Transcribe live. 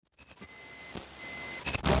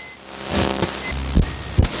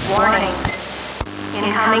Warning.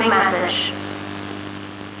 Incoming message.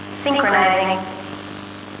 Synchronizing.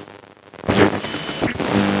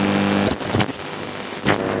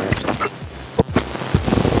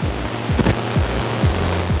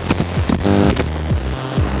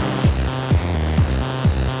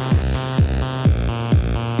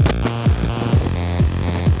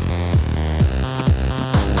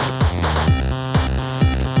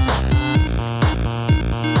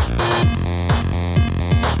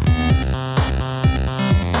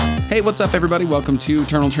 Hey, what's up, everybody? Welcome to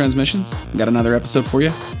Eternal Transmissions. We got another episode for you.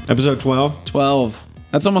 Episode 12. 12.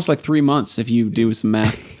 That's almost like 3 months if you do some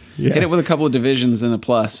math. Yeah. Hit it with a couple of divisions and a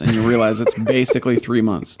plus, and you'll realize it's basically 3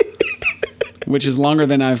 months. Which is longer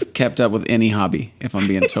than I've kept up with any hobby, if I'm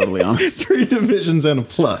being totally honest. 3 divisions and a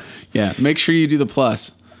plus. Yeah, make sure you do the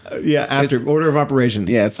plus. Yeah, after It's- order of operations.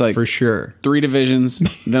 Yeah, it's like- for sure. 3 divisions,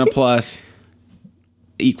 then a plus,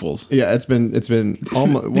 equals. Yeah, it's been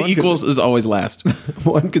almost The equals is always last.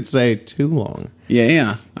 one could say too long.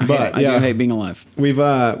 Yeah. I But, do yeah. hate being alive. We've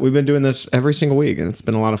been doing this every single week, and it's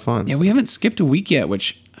been a lot of fun. Yeah, we haven't skipped a week yet,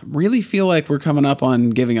 which I really feel like we're coming up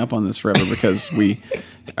on giving up on this forever because we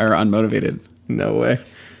are unmotivated. No way.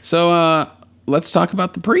 So let's talk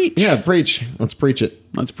about the preach. Yeah, preach. Let's preach it.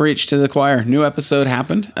 Let's preach to the choir. New episode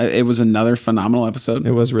happened. It was another phenomenal episode.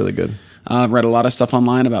 It was really good. I've read a lot of stuff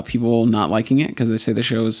online about people not liking it because they say the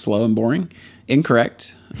show is slow and boring.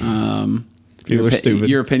 Incorrect. People are stupid.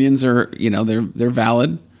 Your opinions are, they're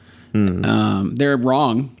valid. They're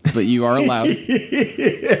wrong, but you are allowed.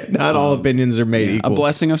 Not all opinions are made A equal.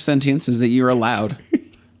 blessing of sentience is that you're allowed.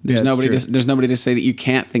 There's Yeah, nobody. it's true. There's nobody to say that you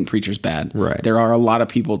can't think preacher's bad. Right. There are a lot of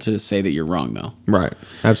people to say that you're wrong, though. Right.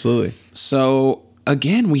 Absolutely. So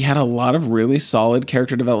again, we had a lot of really solid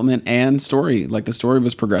character development and story. Like the story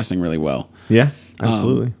was progressing really well. Yeah,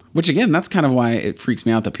 absolutely. Which again, that's kind of why it freaks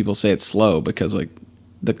me out that people say it's slow, because like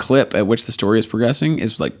the clip at which the story is progressing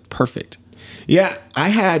is like perfect. Yeah, I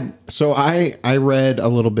read a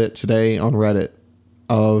little bit today on Reddit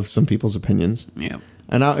of some people's opinions. Yeah.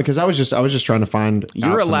 And because I was just trying to find.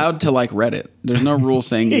 You're out some- allowed to like Reddit. There's no rule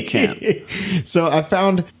saying you can't. So I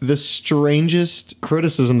found the strangest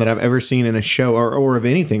criticism that I've ever seen in a show or of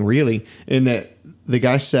anything really, in that the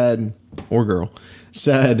guy said, or girl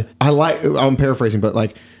said, I'm paraphrasing, but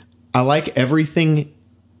like, I like everything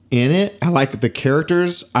in it. I like the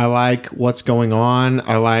characters. I like what's going on.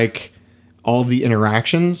 I like all the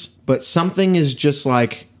interactions, but something is just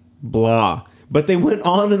like blah. But they went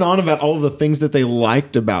on and on about all of the things that they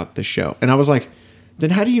liked about the show. And I was like, then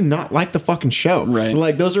how do you not like the fucking show? Right.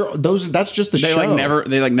 Like that's just the They show.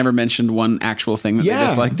 like never mentioned one actual thing that they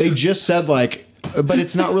disliked. They just said like, but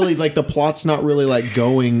it's not really like the plot's not really like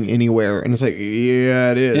going anywhere. And it's like,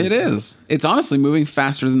 yeah, it is. It is. It's honestly moving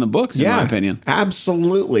faster than the books, in my opinion.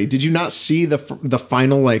 Absolutely. Did you not see the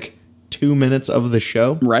final like 2 minutes of the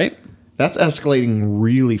show? Right? That's escalating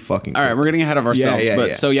really fucking All right, we're getting ahead of ourselves.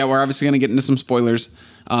 We're obviously going to get into some spoilers.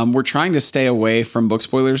 We're trying to stay away from book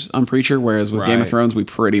spoilers on Preacher, whereas with Game of Right. Thrones, we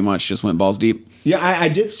pretty much just went balls deep. Yeah, I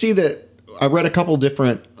did see that. I read a couple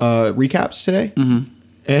different recaps today,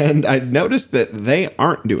 and I noticed that they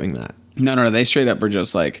aren't doing that. No. They straight up are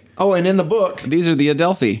just like, Oh, and in the book, these are the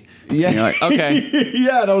Adelphi. yeah, And you're like, okay,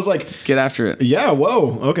 yeah, and I was like, get after it. yeah,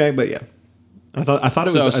 whoa, okay, but yeah, I thought it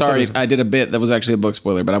was. So I thought sorry, it was- I did a bit that was actually a book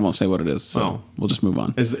spoiler, but I won't say what it is. So Oh. we'll just move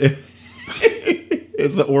on. is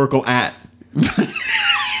the Oracle at?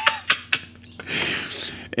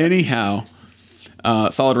 Anyhow,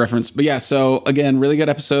 solid reference. But yeah, so again, really good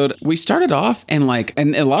episode. We started off and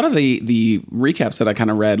a lot of the recaps that I kind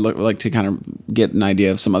of read look like to kind of get an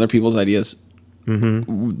idea of some other people's ideas.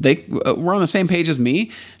 They were on the same page as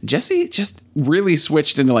me. Jesse just really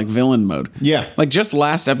switched into like villain mode. Yeah. Like just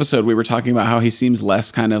last episode, we were talking about how he seems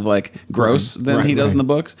less kind of like gross than he does in the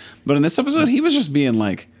books. But in this episode, he was just being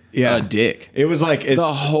like a dick. It was like The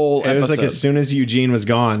whole It was like episode. as soon as Eugene was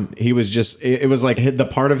gone, he was just. It was like the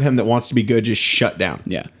part of him that wants to be good just shut down.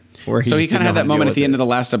 Yeah. Where So he just kind of didn't had know that how to moment deal at the with end it. of the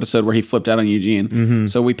last episode where he flipped out on Eugene. Mm-hmm.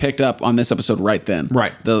 So we picked up on this episode right then.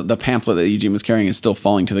 Right. The pamphlet that Eugene was carrying is still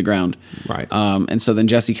falling to the ground. Right. And so then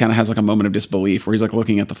Jesse kind of has like a moment of disbelief where he's like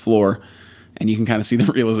looking at the floor, and you can kind of see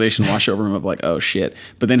the realization wash over him of like, oh shit.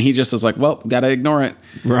 But then he just is like, well, gotta ignore it.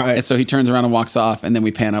 Right. And so he turns around and walks off, and then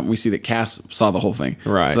we pan up and we see that Cass saw the whole thing.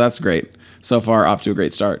 Right. So that's great. So far, off to a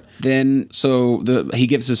great start. Then, he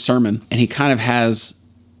gives his sermon, and he kind of has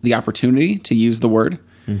the opportunity to use the word,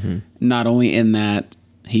 not only in that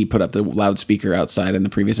he put up the loudspeaker outside in the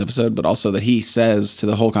previous episode, but also that he says to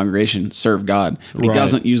the whole congregation, serve God. But he Right.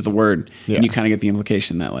 doesn't use the word. Yeah. And you kind of get the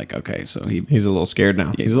implication that like, okay, so He's a little scared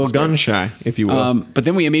now. He's a little gun shy, if you will. but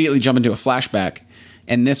then we immediately jump into a flashback,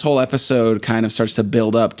 And this whole episode kind of starts to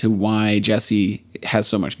build up to why Jesse has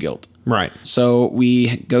so much guilt. Right. So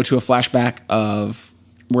we go to a flashback of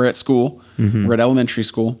we're at school, we're at elementary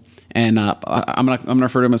school, and I'm gonna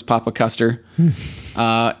refer to him as Papa Custer.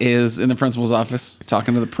 Is in the principal's office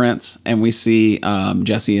talking to the prince, and we see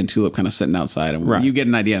Jesse and Tulip kind of sitting outside, and you get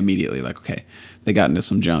an idea immediately, like, okay, they got into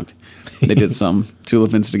some junk. They did some.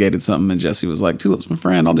 Tulip instigated something, and Jesse was like, "Tulip's my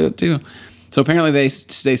friend. I'll do it too." So apparently they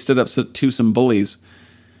stood up to some bullies.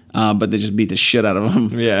 But they just beat the shit out of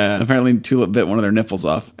them. Yeah. Apparently Tulip bit one of their nipples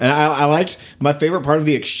off. And I liked, my favorite part of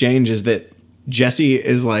the exchange is that Jesse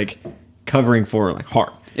is like covering for her, like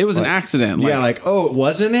hard. It was like, an accident. Yeah, like, oh,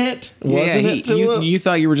 wasn't it? Wasn't it Tulip? You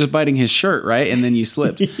thought you were just biting his shirt, right? And then you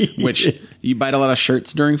slipped, which you bite a lot of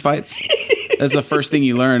shirts during fights. That's the first thing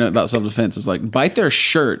you learn about self-defense is like bite their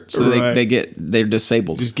shirt so they're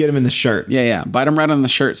disabled. Just get them in the shirt. Yeah. Bite them right on the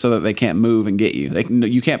shirt so that they can't move and get you.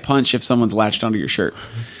 You can't punch if someone's latched onto your shirt.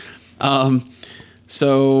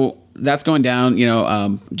 So that's going down.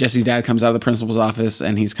 Jesse's dad comes out of the principal's office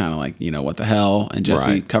and he's kind of like, what the hell? And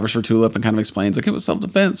Jesse covers for Tulip and kind of explains like it was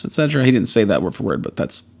self-defense, etc. He didn't say that word for word, but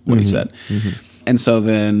that's what he said. Mm-hmm. And so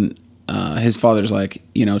then his father's like,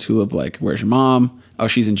 Tulip, like, where's your mom? Oh,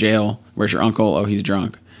 she's in jail. Where's your uncle? Oh, he's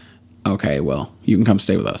drunk. Okay, well, you can come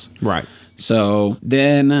stay with us. Right. So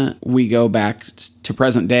then we go back to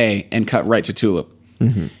present day and cut right to Tulip.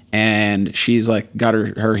 Mm-hmm. And she's like got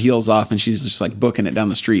her heels off and she's just like booking it down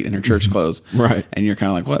the street in her church clothes. Right. And you're kind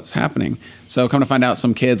of like, what's happening? So come to find out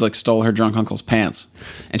some kids like stole her drunk uncle's pants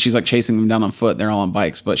and she's like chasing them down on foot. They're all on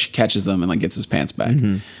bikes, but she catches them and like gets his pants back.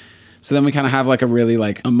 Mm-hmm. So then we kind of have like a really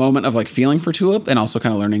like a moment of like feeling for Tulip and also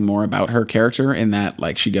kind of learning more about her character in that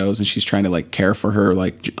like she goes and she's trying to like care for her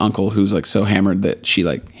like uncle who's like so hammered that she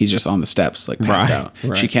like he's just on the steps like passed out.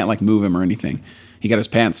 Right. She can't like move him or anything. He got his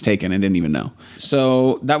pants taken and didn't even know.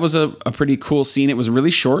 So that was a pretty cool scene. It was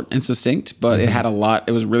really short and succinct, but it had a lot.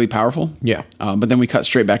 It was really powerful. Yeah. But then we cut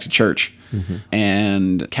straight back to church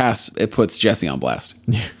and Cass, it puts Jesse on blast.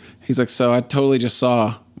 Yeah. He's like, so I totally just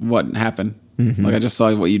saw what happened. Like I just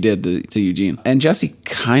saw what you did to Eugene. And Jesse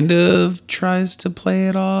kind of tries to play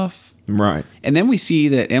it off. Right. And then we see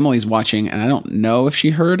that Emily's watching and I don't know if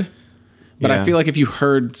she heard, but I feel like if you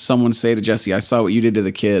heard someone say to Jesse, I saw what you did to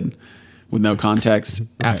the kid with no context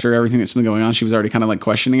after everything that's been going on, she was already kind of like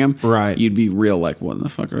questioning him. Right. You'd be real like, what the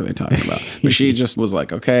fuck are they talking about? But she just was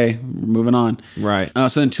like, okay, moving on. Right.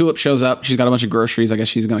 So then Tulip shows up. She's got a bunch of groceries. I guess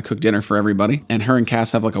she's going to cook dinner for everybody. And her and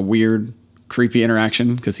Cass have like a weird, creepy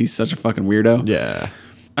interaction because he's such a fucking weirdo. Yeah.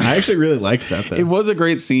 I actually really liked that though. It was a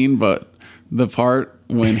great scene, but the part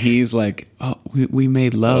when he's like, oh, we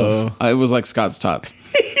made love. It was like Scott's Tots.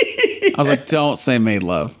 I was like, don't say made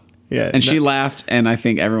love. Yeah, and she laughed, and I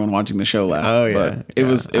think everyone watching the show laughed. Oh yeah, but it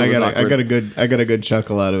was awkward. I got a good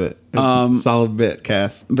chuckle out of it. Solid bit,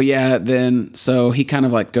 Cass. But yeah, then so he kind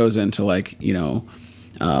of like goes into like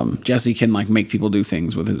Jesse can like make people do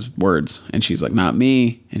things with his words, and she's like, not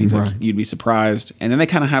me, and he's like, you'd be surprised. And then they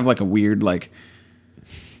kind of have like a weird like.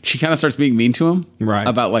 She kind of starts being mean to him,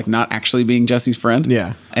 about like not actually being Jesse's friend,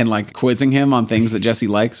 and like quizzing him on things that Jesse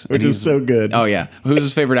likes, which is so good. Oh yeah, who's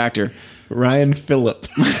his favorite actor? Ryan Phillip.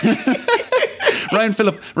 Ryan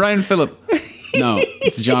Phillip. No,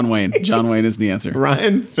 it's John Wayne. John Wayne is the answer.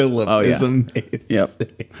 Ryan Phillip is amazing. Yep.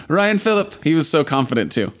 Ryan Phillip. He was so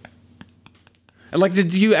confident too. Like,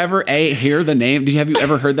 did you ever hear the name? Have you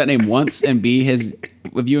ever heard that name once? And B,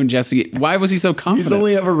 with you and Jesse, why was he so confident? He's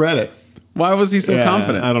only ever read it. Why was he so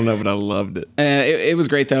confident? I don't know, but I loved it. It was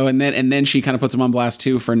great though, and then she kind of puts him on blast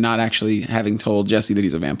too for not actually having told Jesse that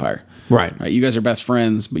he's a vampire. Right. You guys are best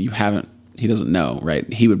friends, but you haven't. He doesn't know,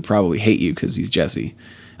 right? He would probably hate you because he's Jesse.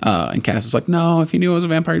 And Cass is like, no, if he knew I was a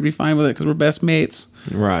vampire, he'd be fine with it because we're best mates.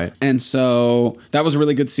 Right. And so that was a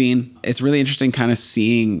really good scene. It's really interesting kind of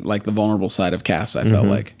seeing like the vulnerable side of Cass, I felt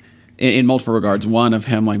like, in multiple regards. One, of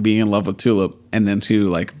him like being in love with Tulip, and then two,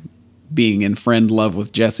 like being in friend love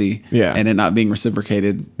with Jesse, and it not being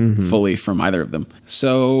reciprocated fully from either of them.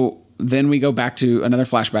 So then we go back to another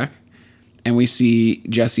flashback. And we see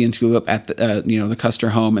Jesse and Tulip at the Custer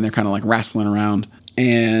home, and they're kind of like wrestling around.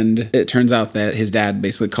 And it turns out that his dad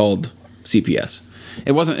basically called CPS.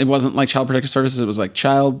 It wasn't like Child Protective Services. It was like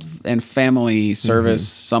Child and Family Service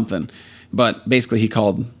something. But basically, he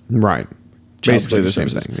called basically the same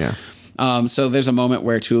thing. Yeah. So there's a moment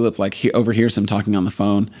where Tulip like he overhears him talking on the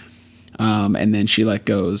phone, and then she like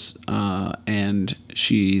goes and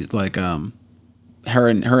she's like her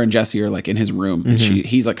and Jesse are like in his room, and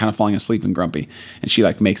he's like kind of falling asleep and grumpy, and she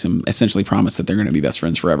like makes him essentially promise that they're going to be best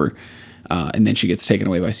friends forever, and then she gets taken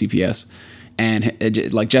away by CPS,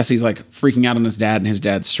 and like Jesse's like freaking out on his dad, and his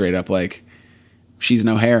dad's straight up like, she's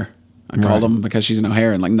no hair. I called them because she's an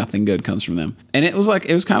O'Hare, and like nothing good comes from them. And it was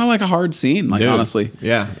kind of like a hard scene, like, Dude. honestly.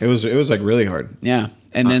 Yeah, it was like really hard. Yeah.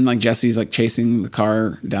 And then like Jesse's like chasing the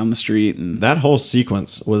car down the street, and That whole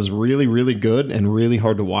sequence was really, really good and really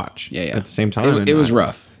hard to watch. yeah. At the same time, it was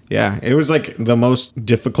rough. Yeah, it was like the most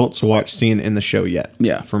difficult to watch scene in the show yet.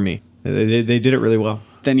 Yeah. for me, they did it really well.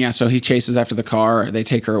 Then yeah, so he chases after the car. They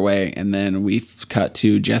take her away, and then we cut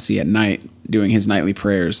to Jesse at night doing his nightly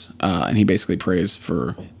prayers, and he basically prays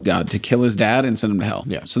for God to kill his dad and send him to hell.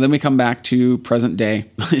 Yeah. So then we come back to present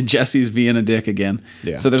day. Jesse's being a dick again.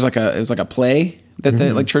 Yeah. So there's it was like a play that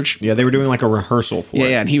the like church. Yeah, they were doing like a rehearsal for Yeah, it.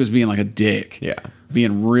 yeah, and he was being like a dick. Yeah.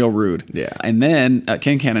 Being real rude. Yeah. And then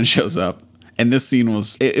Ken Cannon shows up. And this scene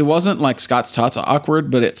was, it wasn't like Scott's Tots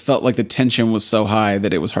awkward, but it felt like the tension was so high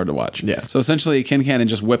that it was hard to watch. Yeah. So essentially, Ken Cannon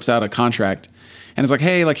just whips out a contract and it's like,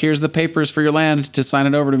 hey, like, here's the papers for your land to sign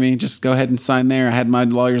it over to me. Just go ahead and sign there. I had my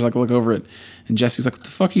lawyers like look over it. And Jesse's like, what the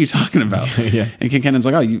fuck are you talking about? Yeah. And Ken Cannon's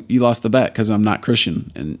like, oh, you lost the bet because I'm not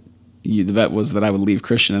Christian. And the bet was that I would leave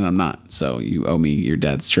Christian and I'm not. So you owe me your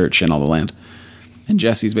dad's church and all the land. And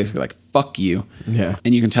Jesse's basically like, fuck you. Yeah.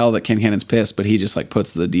 And you can tell that Ken Cannon's pissed, but he just like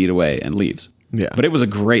puts the deed away and leaves. Yeah. But it was a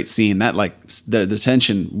great scene. That like the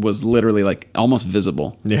tension was literally like almost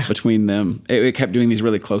visible between them. It kept doing these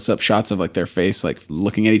really close up shots of like their face, like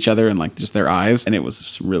looking at each other and like just their eyes. And it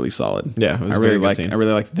was really solid. Yeah, it was I a really very good scene. I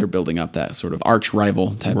really like that they're building up that sort of arch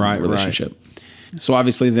rival type Right, of relationship. So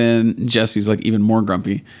obviously then Jesse's like even more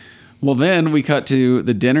grumpy. Well, then we cut to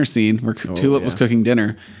the dinner scene where Tulip was cooking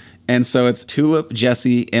dinner. And so it's Tulip,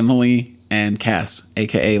 Jesse, Emily, and Cass,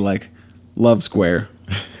 aka like Love Square.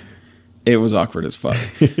 It was awkward as fuck.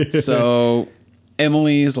 So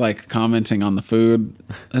Emily's like commenting on the food.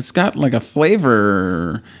 It's got like a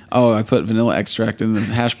flavor. Oh, I put vanilla extract in the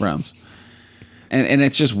hash browns. And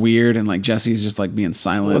it's just weird. And like Jesse's just like being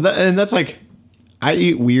silent. And that's like, I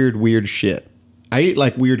eat weird shit. I eat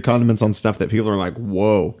like weird condiments on stuff that people are like,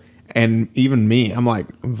 whoa. And even me, I'm like,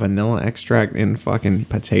 vanilla extract in fucking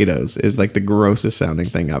potatoes is like the grossest sounding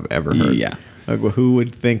thing I've ever heard. Yeah. Like, well, who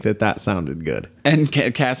would think that sounded good? And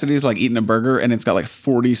Cassidy's like eating a burger and it's got like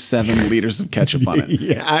 47 liters of ketchup on it.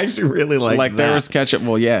 Yeah, I actually really like that. There was ketchup.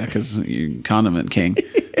 Well, yeah, because you condiment king.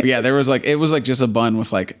 But yeah, there was like, it was like just a bun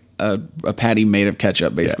with like a patty made of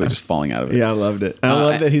ketchup basically just falling out of it. Yeah, I loved it. I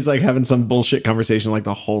love that he's like having some bullshit conversation like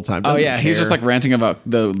the whole time. Oh Doesn't yeah, he's care. just like ranting about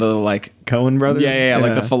the like Coen brothers. Yeah,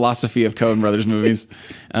 like the philosophy of Coen Brothers movies,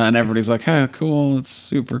 and everybody's like, "Hey, cool, it's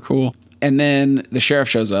super cool." And then the sheriff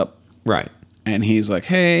shows up, right, and he's like,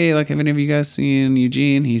 "Hey, like, have any of you guys seen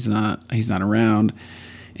Eugene? He's not around."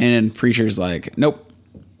 And preacher's like, "Nope,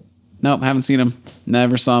 haven't seen him.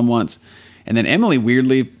 Never saw him once." And then Emily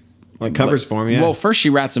weirdly like covers for him. Yeah. Well, first she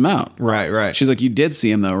rats him out. Right. She's like, "You did see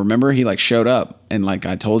him though. Remember, he like showed up and like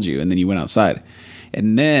I told you, and then you went outside."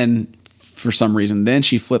 And then for some reason, then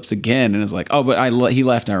she flips again and is like, "Oh, but he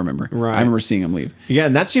left. I remember. Right. I remember seeing him leave." Yeah,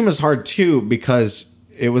 and that scene was hard too because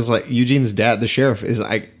it was like Eugene's dad, the sheriff, is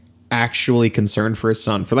like actually concerned for his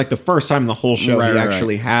son for like the first time in the whole show. Right, he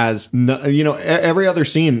actually has, no, every other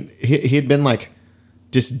scene he had been like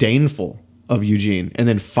disdainful of Eugene, and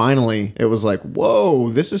then finally it was like, whoa,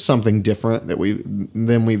 this is something different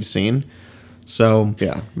than we've seen. So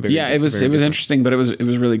yeah, It was interesting, but it was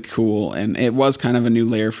really cool, and it was kind of a new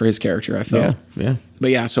layer for his character, I felt. Yeah. But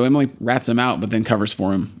yeah, so Emily rats him out, but then covers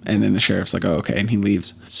for him, and then the sheriff's like, "Oh, okay," and he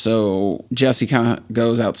leaves. So Jesse kind of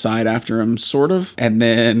goes outside after him, sort of, and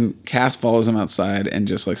then Cass follows him outside and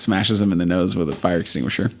just like smashes him in the nose with a fire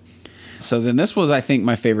extinguisher. So then this was, I think,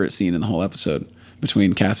 my favorite scene in the whole episode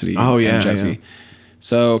between Cassidy and Jesse. Yeah.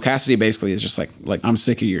 So Cassidy basically is just like I'm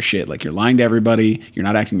sick of your shit. Like, you're lying to everybody. You're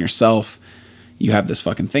not acting yourself. You have this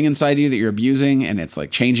fucking thing inside you that you're abusing, and it's like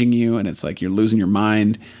changing you, and it's like you're losing your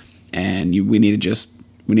mind, and we need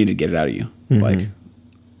to get it out of you. Mm-hmm. Like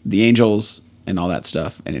the angels and all that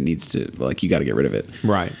stuff, and it needs to, like, you got to get rid of it.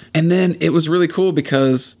 Right. And then it was really cool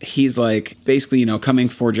because he's like basically, coming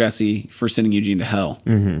for Jesse for sending Eugene to hell.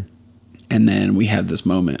 Mm-hmm. And then we had this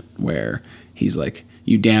moment where he's like,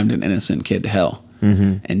 "You damned an innocent kid to hell."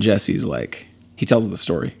 Mm-hmm. And Jesse's like, he tells the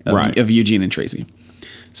story of Eugene and Tracy.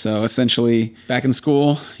 So essentially, back in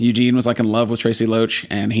school, Eugene was like in love with Tracy Loach,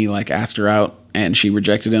 and he like asked her out, and she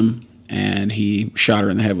rejected him, and he shot her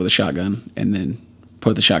in the head with a shotgun, and then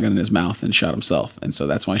put the shotgun in his mouth and shot himself. And so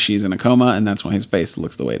that's why she's in a coma, and that's why his face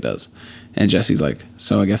looks the way it does. And Jesse's like,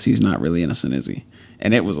 "So I guess he's not really innocent, is he?"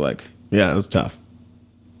 And it was like, Yeah, it was tough.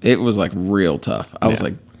 it was like real tough. I was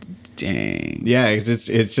like, dang. Yeah, it's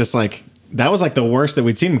just like that was like the worst that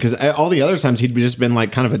we'd seen him, because all the other times he'd just been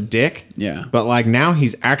like kind of a dick. Yeah. But like now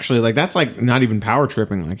he's actually like, that's like not even power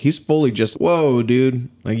tripping. Like he's fully just, whoa, dude.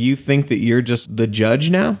 Like you think that you're just the judge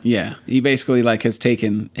now? Yeah. He basically like has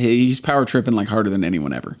taken, he's power tripping like harder than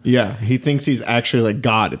anyone ever. Yeah. He thinks he's actually like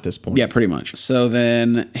God at this point. Yeah, pretty much. So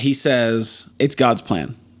then he says it's God's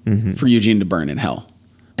plan for Eugene to burn in hell.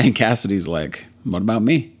 And Cassidy's like, what about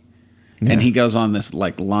me? Yeah. And he goes on this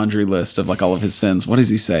like laundry list of like all of his sins. What does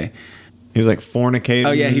he say? He's like fornicating.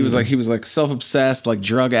 Oh yeah, he was like self-obsessed, like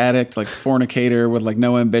drug addict, like fornicator with like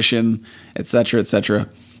no ambition, etc., etc.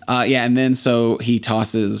 Yeah, and then so he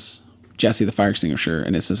tosses Jesse the fire extinguisher,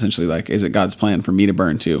 and it's essentially like, is it God's plan for me to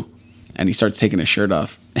burn too? And he starts taking his shirt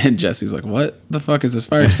off, and Jesse's like, what the fuck is this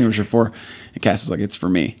fire extinguisher for? And Cass is like, it's for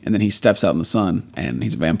me. And then he steps out in the sun, and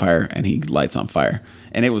he's a vampire, and he lights on fire,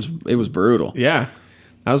 and it was brutal. Yeah.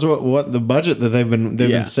 That was what the budget that they've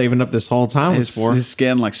been saving up this whole time was for. His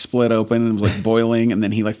skin like split open and was like boiling, and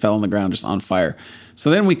then he like fell on the ground just on fire.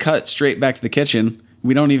 So then we cut straight back to the kitchen.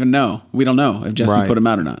 We don't know if Jesse put him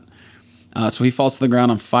out or not. So he falls to the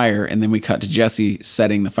ground on fire, and then we cut to Jesse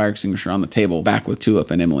setting the fire extinguisher on the table back with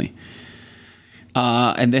Tulip and Emily.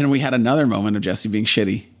 And then we had another moment of Jesse being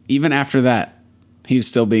shitty. Even after that, he was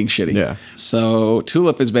still being shitty. Yeah. So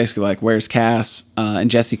Tulip is basically like, where's Cass?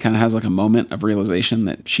 And Jesse kind of has like a moment of realization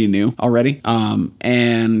that she knew already.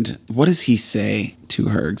 And what does he say to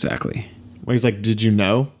her exactly? Well, he's like, did you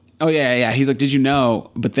know? Oh, yeah. He's like, did you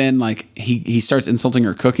know? But then like he starts insulting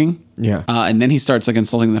her cooking. Yeah. And then he starts like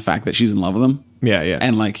insulting the fact that she's in love with him. Yeah, yeah.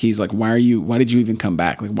 And like, he's like, why did you even come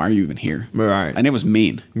back? Like, why are you even here? Right. And it was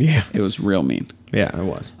mean. Yeah. It was real mean. Yeah, it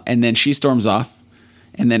was. And then she storms off.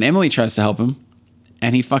 And then Emily tries to help him.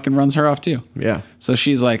 And he fucking runs her off too. Yeah. So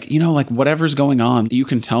she's like, like whatever's going on, you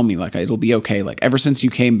can tell me, like, it'll be okay. Like ever since you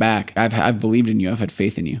came back, I've believed in you. I've had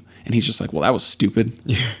faith in you. And he's just like, well, that was stupid.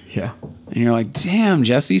 Yeah. And you're like, damn,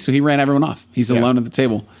 Jesse. So he ran everyone off. He's alone at the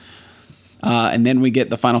table. And then we get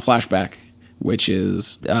the final flashback, which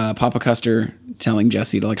is Papa Custer telling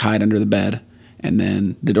Jesse to like hide under the bed. And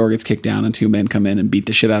then the door gets kicked down and two men come in and beat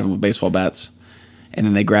the shit out of him with baseball bats. And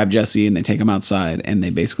then they grab Jesse and they take him outside and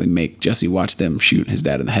they basically make Jesse watch them shoot his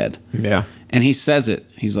dad in the head. Yeah. And he says it.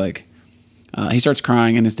 He's like, he starts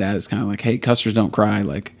crying and his dad is kind of like, hey, Custers don't cry.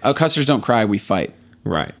 Like, oh, Custers don't cry. We fight.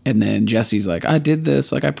 Right. And then Jesse's like, I did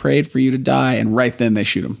this. Like, I prayed for you to die. And right then they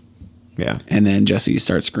shoot him. Yeah. And then Jesse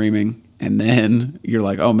starts screaming. And then you're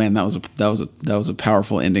like, oh man, that was a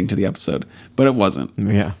powerful ending to the episode. But it wasn't.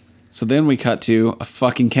 Yeah. So then we cut to a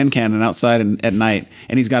fucking Ken Cannon outside at night,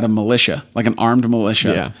 and he's got a militia, like an armed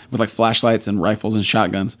militia, with like flashlights and rifles and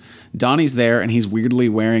shotguns. Donnie's there, and he's weirdly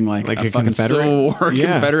wearing like a fucking Civil War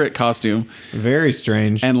Confederate costume. Very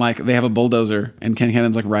strange. And like they have a bulldozer, and Ken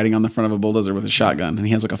Cannon's like riding on the front of a bulldozer with a shotgun, and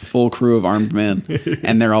he has like a full crew of armed men,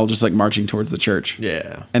 and they're all just like marching towards the church.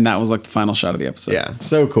 Yeah. And that was like the final shot of the episode. Yeah.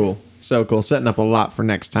 So cool. So cool. Setting up a lot for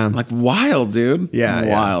next time. Like wild, dude. Yeah.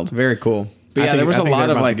 Wild. Yeah. Very cool. But yeah, there was a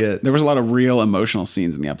lot of real emotional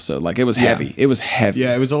scenes in the episode. Like it was heavy. It was heavy.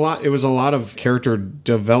 Yeah, it was a lot. It was a lot of character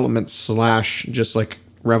development / just like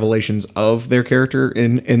revelations of their character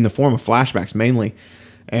in the form of flashbacks mainly.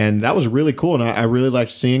 And that was really cool. And I really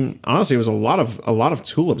liked seeing, honestly, it was a lot of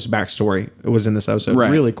Tulip's backstory. It was in this episode. Right.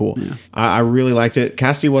 Really cool. Yeah. I really liked it.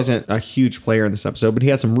 Cassidy wasn't a huge player in this episode, but he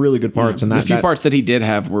had some really good parts. And the few parts that he did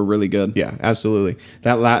have were really good. Yeah, absolutely.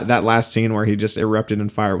 That last scene where he just erupted in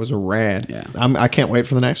fire was rad. Yeah. I can't wait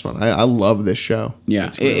for the next one. I love this show.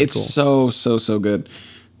 Yeah. It's cool. so good.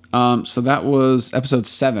 So that was episode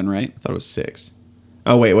 7, right? I thought it was 6.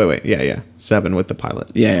 Oh, wait. Yeah. 7 with the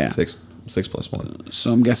pilot. Yeah. 6 plus 1.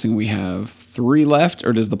 So I'm guessing we have 3 left,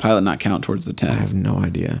 or does the pilot not count towards the 10? I have no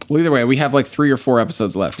idea. Well, either way, we have like 3 or 4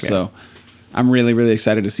 episodes left. Yeah. So I'm really, really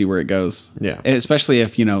excited to see where it goes. Yeah. Especially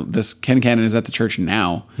if, this Ken Cannon is at the church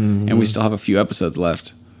now, and we still have a few episodes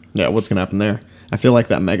left. Yeah, what's going to happen there? I feel like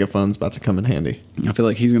that megaphon's about to come in handy. I feel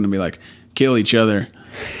like he's going to be like, kill each other.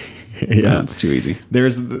 Yeah. It's too easy.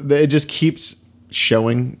 It just keeps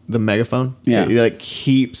showing the megaphone. Yeah. It like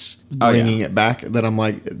keeps bringing it back that I'm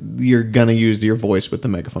like, you're going to use your voice with the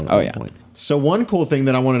megaphone at one point. So one cool thing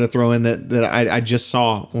that I wanted to throw in that I just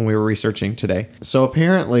saw when we were researching today. So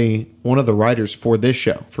apparently one of the writers for this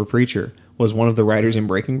show, for Preacher, was one of the writers in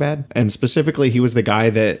Breaking Bad. And specifically, he was the guy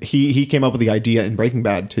that he came up with the idea in Breaking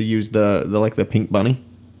Bad to use the pink bunny.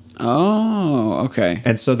 Oh, okay.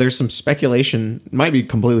 And so there's some speculation, might be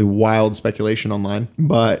completely wild speculation online,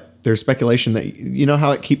 but there's speculation that,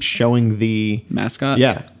 how it keeps showing the mascot?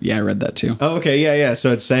 Yeah. Yeah, I read that too. Oh, okay. Yeah.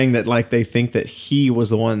 So it's saying that like they think that he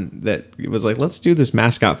was the one that was like, let's do this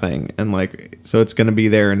mascot thing. And like, so it's going to be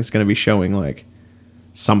there and it's going to be showing like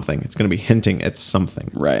something. It's going to be hinting at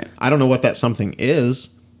something. Right. I don't know what that something is,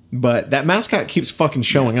 but that mascot keeps fucking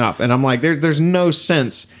showing up. And I'm like, there's no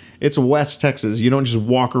sense. It's West Texas. You don't just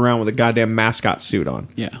walk around with a goddamn mascot suit on.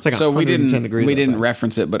 Yeah. It's like so 110 degrees we didn't outside.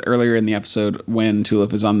 reference it, but earlier in the episode when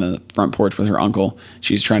Tulip is on the front porch with her uncle,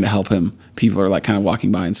 she's trying to help him. People are like kind of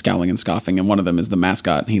walking by and scowling and scoffing, and one of them is the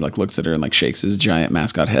mascot, and he like looks at her and like shakes his giant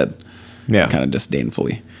mascot head. Yeah. Kind of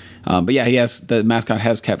disdainfully. But yeah, the mascot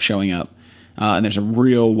has kept showing up. And there's a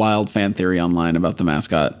real wild fan theory online about the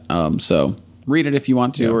mascot. So read it if you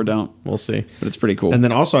want to or don't. We'll see. But it's pretty cool. And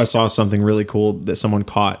then also I saw something really cool that someone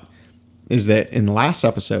caught is that in the last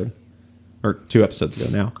episode, or 2 episodes ago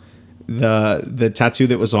now, the tattoo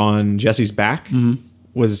that was on Jesse's back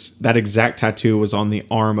was that exact tattoo was on the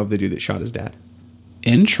arm of the dude that shot his dad.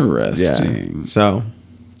 Interesting. So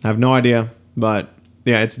I have no idea, but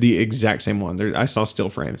yeah, it's the exact same one. I saw still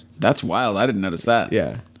frames. That's wild. I didn't notice that.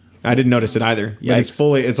 Yeah. I didn't notice it either. But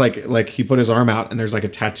it's like he put his arm out and there's like a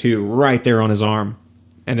tattoo right there on his arm.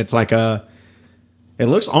 And it's like it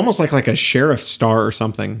looks almost like a sheriff's star or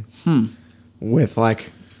something. With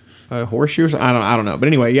like a horseshoe. I don't know. But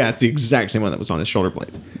anyway, yeah, it's the exact same one that was on his shoulder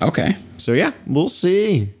blades. Okay. So yeah, we'll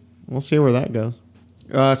see. We'll see where that goes.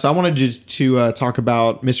 So I wanted to talk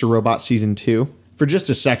about Mr. Robot Season 2 for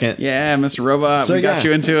just a second. Yeah, Mr. Robot. So, we got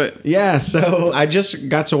you into it. Yeah, so I just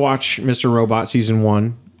got to watch Mr. Robot Season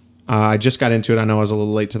 1. I just got into it. I know I was a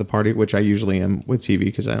little late to the party, which I usually am with TV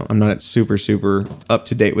because I'm not super up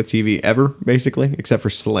to date with TV ever, basically, except for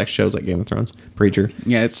select shows like Game of Thrones, Preacher.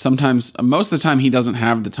 Yeah, it's sometimes, most of the time he doesn't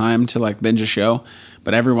have the time to like binge a show,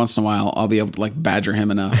 but every once in a while I'll be able to like badger him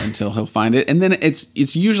enough until he'll find it. And then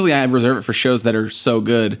it's usually I reserve it for shows that are so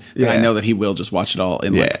good that I know that he will just watch it all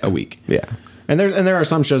in like a week. Yeah. And there are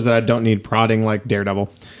some shows that I don't need prodding, like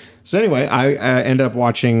Daredevil. So anyway, I ended up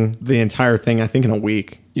watching the entire thing, I think in a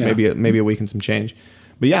week, maybe a week and some change.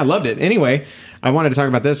 But yeah, I loved it. Anyway, I wanted to talk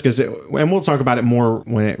about this because, and we'll talk about it more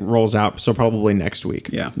when it rolls out. So probably next week.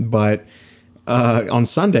 Yeah. But on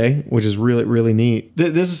Sunday, which is really, really neat.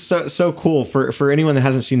 This is so cool for anyone that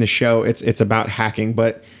hasn't seen the show. It's about hacking,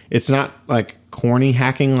 but it's not like corny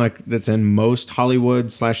hacking like that's in most Hollywood /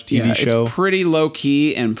 TV show. It's pretty low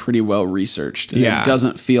key and pretty well researched. And it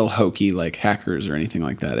doesn't feel hokey like Hackers or anything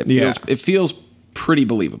like that. It feels pretty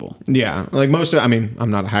believable. Yeah, like most of it, I mean,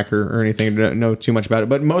 I'm not a hacker or anything, don't know too much about it,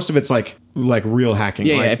 but most of it's like real hacking.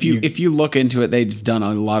 Yeah, like if you look into it, they've done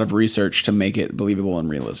a lot of research to make it believable and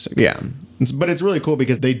realistic. Yeah. But it's really cool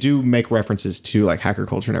because they do make references to like hacker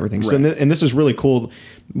culture and everything. So, Right. and this is really cool.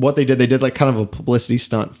 What they did like kind of a publicity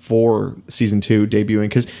stunt for season 2 debuting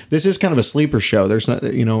because this is kind of a sleeper show. There's not,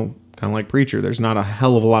 kind of like Preacher. There's not a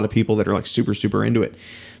hell of a lot of people that are like super into it,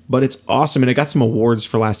 but it's awesome. And it got some awards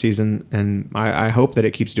for last season and I hope that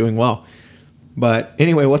it keeps doing well. But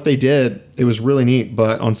anyway, what they did, it was really neat.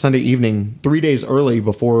 But on Sunday evening, 3 days early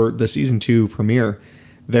before the season 2 premiere,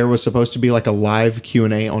 there was supposed to be like a live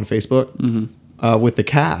Q&A on Facebook with the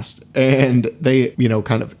cast. And they,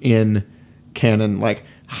 kind of in canon, like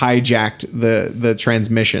hijacked the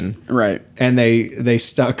transmission. Right. And they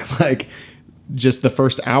stuck like just the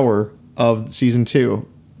first hour of season 2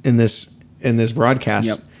 in this broadcast.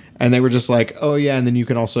 Yep. And they were just like, oh yeah, and then you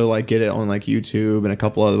can also like get it on like YouTube and a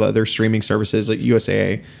couple of other streaming services like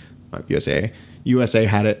USA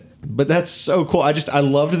had it. But that's so cool. I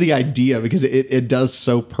loved the idea because it does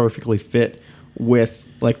so perfectly fit with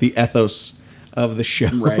like the ethos of the show.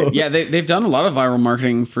 Right. Yeah, they've done a lot of viral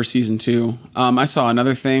marketing for season 2. I saw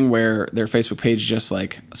another thing where their Facebook page just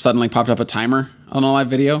like suddenly popped up a timer on a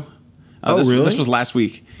live video. Really? This was last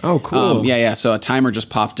week. Oh, cool. Yeah. So a timer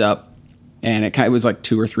just popped up. And it was like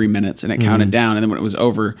 2 or 3 minutes, and it counted down. And then when it was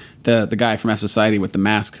over, the guy from F Society with the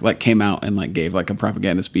mask like came out and like gave like a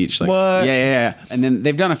propaganda speech. Like, what? Yeah. And then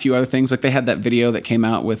they've done a few other things. Like they had that video that came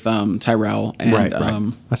out with Tyrell and Right.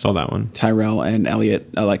 I saw that one. Tyrell and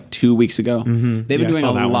Elliot like 2 weeks ago. They've been doing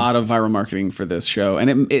a lot of viral marketing for this show,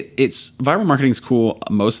 and it's viral marketing is cool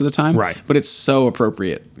most of the time, Right. But it's so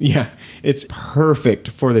appropriate. Yeah, it's perfect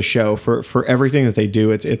for the show for everything that they do.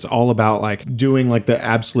 It's all about like doing like the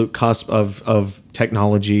absolute cusp of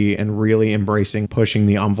technology and really embracing pushing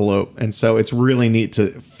the envelope. And so it's really neat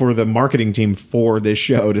for the marketing team for this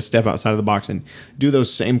show to step outside of the box and do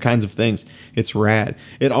those same kinds of things. It's rad.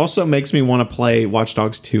 It also makes me want to play Watch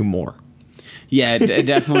Dogs 2 more. Yeah, it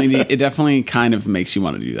definitely kind of makes you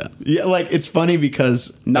want to do that. Yeah, like it's funny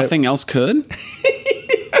because Nothing else could.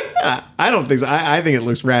 I don't think so. I think it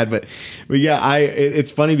looks rad, but yeah,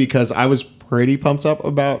 it's funny because I was pretty pumped up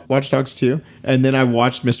about Watch Dogs 2, and then I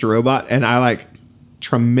watched Mr. Robot, and I like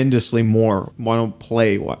tremendously more want to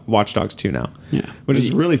play Watch Dogs 2 now. Yeah. Which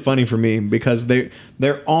is really funny for me because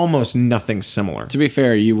they're almost nothing similar. To be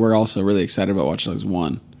fair, you were also really excited about Watch Dogs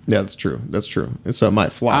 1. Yeah, that's true. That's true. And so it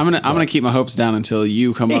might flop. I'm gonna keep my hopes down until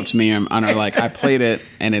you come up to me and are like, I played it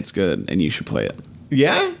and it's good and you should play it.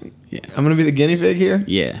 Yeah? Yeah. I'm going to be the guinea pig here?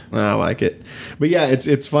 Yeah. I like it. But yeah,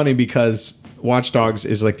 it's funny because Watch Dogs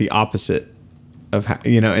is like the opposite of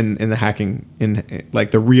in the hacking, in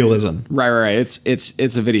like the realism. Right.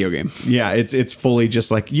 It's a video game. Yeah, it's fully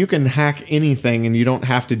just like you can hack anything and you don't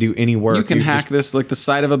have to do any work. You can hack this like the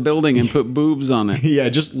side of a building and put boobs on it. Yeah,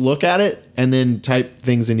 just look at it and then type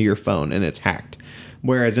things into your phone and it's hacked.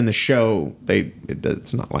 Whereas in the show,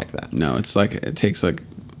 it's not like that. No, it's like it takes like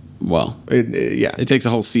Yeah. it takes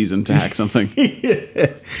a whole season to hack something.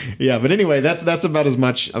 Yeah, but anyway, that's about as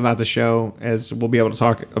much about the show as we'll be able to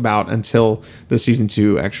talk about until the season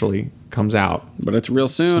 2 actually comes out. But it's real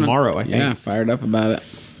soon. Tomorrow, I think. Yeah, fired up about it.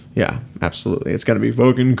 Yeah, absolutely. It's got to be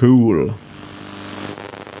fucking cool.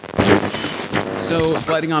 So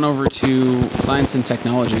sliding on over to science and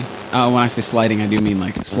technology. When I say sliding, I do mean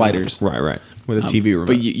like sliders. Right. With a TV remote.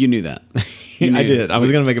 But you knew that. I did. I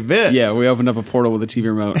was going to make a bit. Yeah, we opened up a portal with a TV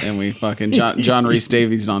remote and we fucking John Rhys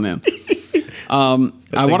Davies on in.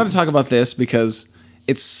 I wanted to talk about this because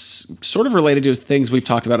it's sort of related to things we've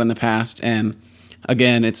talked about in the past. And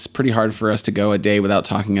again, it's pretty hard for us to go a day without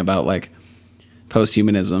talking about like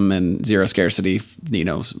post-humanism and zero scarcity,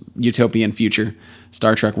 utopian future,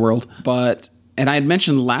 Star Trek world. And I had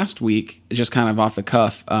mentioned last week, just kind of off the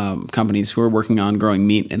cuff, companies who are working on growing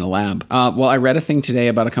meat in a lab. Well, I read a thing today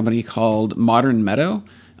about a company called Modern Meadow.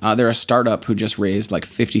 They're a startup who just raised like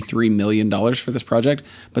 $53 million for this project,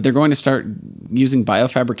 but they're going to start using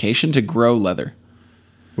biofabrication to grow leather.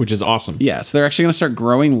 Which is awesome. Yeah, so they're actually going to start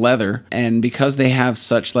growing leather, and because they have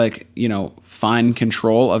such fine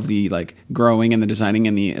control of the like growing and the designing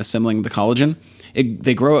and the assembling of the collagen,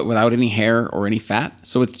 they grow it without any hair or any fat,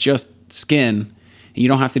 so it's just skin, and you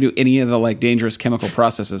don't have to do any of the like dangerous chemical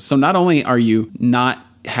processes. So not only are you not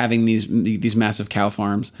having these massive cow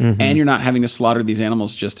farms, and you're not having to slaughter these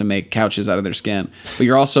animals just to make couches out of their skin, but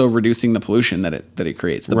you're also reducing the pollution that it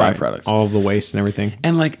creates, the byproducts, all of the waste and everything.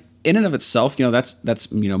 And like in and of itself,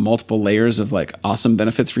 that's multiple layers of like awesome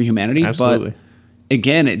benefits for humanity. Absolutely. But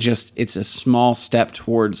again, it's a small step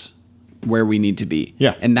towards where we need to be.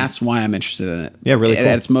 Yeah. And that's why I'm interested in it. Yeah, really cool.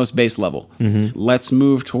 At its most base level. Let's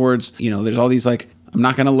move towards, there's all these like, I'm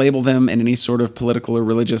not going to label them in any sort of political or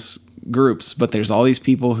religious groups, but there's all these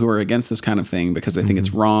people who are against this kind of thing because they think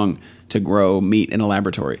it's wrong to grow meat in a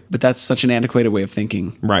laboratory. But that's such an antiquated way of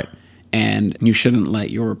thinking. Right. And you shouldn't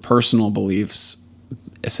let your personal beliefs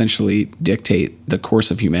essentially dictate the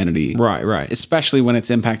course of humanity. Right. Especially when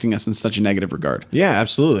it's impacting us in such a negative regard. Yeah,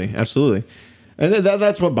 absolutely. And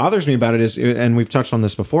that's what bothers me about it is, and we've touched on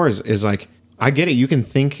this before, is like, I get it. You can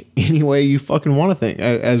think any way you fucking want to think.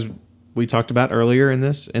 As we talked about earlier in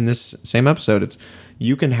this same episode, it's,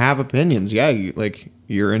 you can have opinions. Yeah,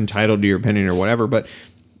 you're entitled to your opinion or whatever, but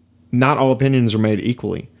not all opinions are made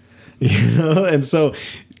equally. And so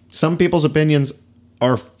some people's opinions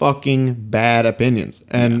are fucking bad opinions.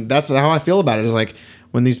 And that's how I feel about it, is like,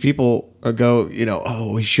 when these people go,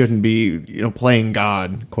 we shouldn't be, playing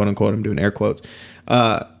God, quote unquote, I'm doing air quotes,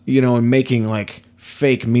 and making like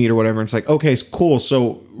fake meat or whatever. It's like, okay, cool.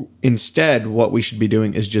 So instead, what we should be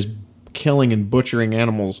doing is just killing and butchering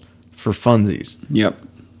animals for funsies. Yep.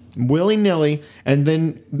 Willy-nilly. And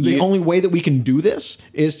then the only way that we can do this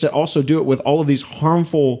is to also do it with all of these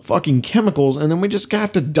harmful fucking chemicals. And then we just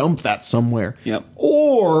have to dump that somewhere. Yep.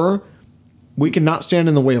 Or we can not stand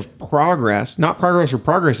in the way of progress, not progress for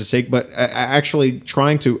progress' sake, but actually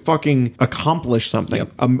trying to fucking accomplish something,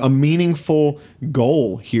 Yep. a meaningful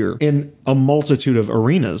goal here in a multitude of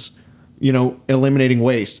arenas, eliminating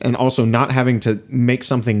waste and also not having to make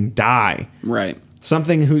something die. Right.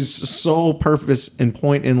 Something whose sole purpose and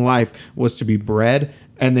point in life was to be bred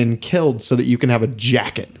and then killed so that you can have a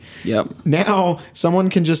jacket. Yep. Now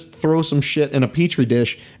someone can just throw some shit in a petri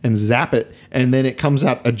dish and zap it, and then it comes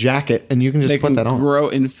out a jacket, and you can just put that on. Grow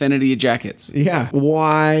infinity jackets. Yeah.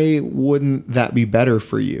 Why wouldn't that be better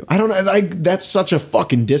for you? I don't know. That's such a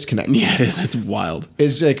fucking disconnect. Yeah, it is. It's wild.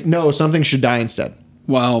 It's like, no, something should die instead.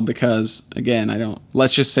 Well, because again,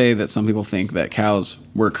 let's just say that some people think that cows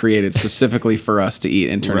were created specifically for us to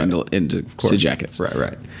eat and turn into jackets.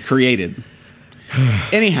 Right. Created.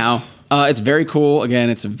 Anyhow, it's very cool. Again,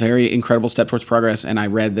 it's a very incredible step towards progress. And I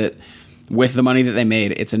read that with the money that they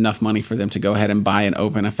made, it's enough money for them to go ahead and buy and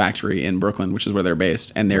open a factory in Brooklyn, which is where they're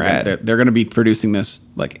based, and they're going to be producing this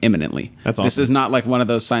like imminently. That's awesome. This is not like one of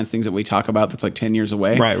those science things that we talk about that's like 10 years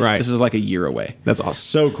away. Right. This is like a year away. That's awesome.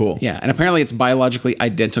 So cool. Yeah, and apparently it's biologically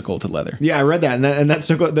identical to leather. Yeah, I read that, and that's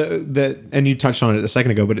so cool. And you touched on it a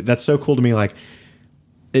second ago, but that's so cool to me. Like,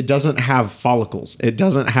 it doesn't have follicles. It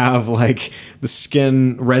doesn't have like the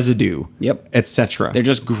skin residue. Yep. Etc. They're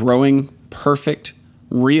just growing perfect,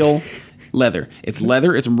 real leather. It's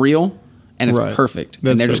leather. It's real, and it's Right. perfect.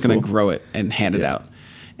 That's and they're so just going to cool. grow it and hand it out.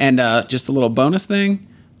 And just a little bonus thing: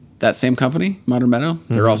 that same company, Modern Meadow,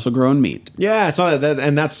 they're also growing meat. Yeah, I saw that,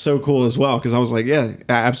 and that's so cool as well because I was like, yeah,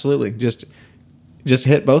 absolutely, just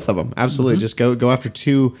hit both of them. Absolutely, just go after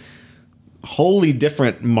two wholly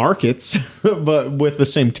different markets, but with the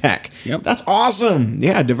same tech. Yep. That's awesome.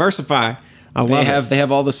 Yeah, diversify. I love it. They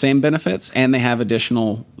have all the same benefits, and they have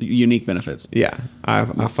additional unique benefits. Yeah, I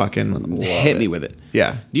fucking love Hit it. me with it.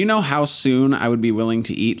 Yeah, Do you know how soon I would be willing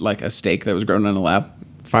to eat like a steak that was grown in a lab?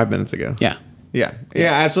 5 minutes ago. Yeah. Yeah,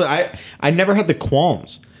 absolutely. I never had the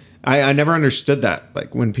qualms. I never understood that.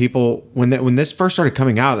 Like when this first started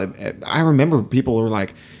coming out, I remember people were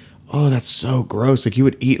like, "Oh, that's so gross!" Like you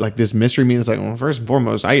would eat like this mystery meat. It's like, well, first and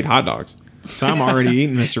foremost, I eat hot dogs, so I'm already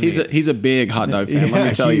eating mystery meat. He's a big hot dog fan. Let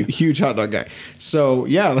me tell you. Huge hot dog guy. So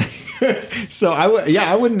yeah, like, so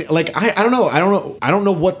I wouldn't like. I don't know. I don't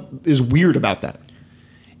know what is weird about that.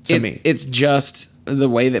 To me, It's just the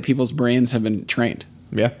way that people's brains have been trained.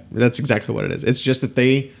 yeah, that's exactly what it is. It's just that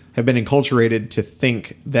they have been enculturated to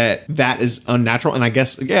think that is unnatural. And I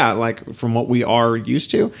guess, yeah, like from what we are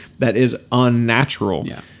used to, that is unnatural.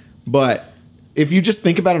 Yeah. But if you just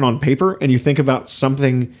think about it on paper and you think about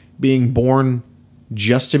something being born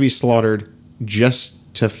just to be slaughtered,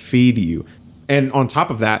 just to feed you. And on top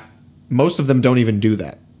of that, most of them don't even do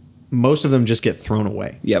that. Most of them just get thrown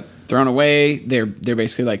away. Yep, thrown away. They're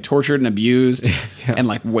basically like tortured and abused, Yeah. and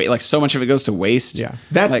like so much of it goes to waste. Yeah,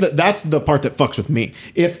 that's Like, that's the part that fucks with me.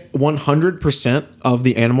 If 100% of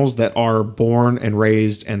the animals that are born and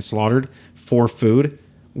raised and slaughtered for food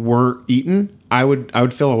were eaten, I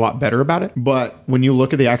would feel a lot better about it. But when you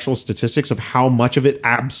look at the actual statistics of how much of it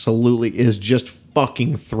absolutely is just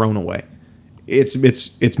fucking thrown away, it's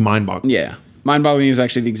mind-boggling. yeah. Mind-boggling is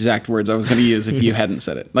actually the exact words I was going to use if you hadn't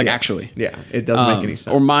said it. Like actually, Yeah, it doesn't make any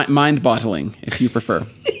sense. or mind-bottling if you prefer.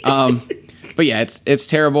 But yeah, it's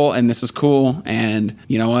terrible, and this is cool. And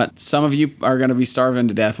you know what? Some of you are going to be starving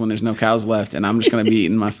to death when there's no cows left, and I'm just going to be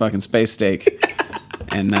eating my fucking space steak.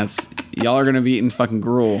 And y'all are going to be eating fucking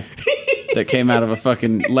gruel that came out of a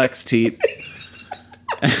fucking Lex teat,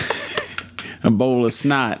 a bowl of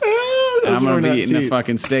snot. And I'm going to be eating a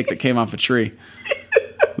fucking steak that came off a tree.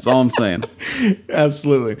 That's all I'm saying.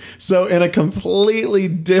 Absolutely. So in a completely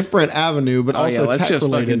different avenue, but Oh also yeah, let's tech just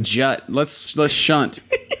related. fucking jut. Let's shunt.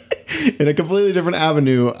 In a completely different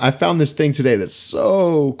avenue, I found this thing today that's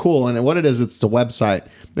so cool. And what it is, it's a website.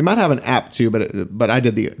 They might have an app too, but I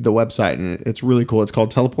did the website, and it's really cool. It's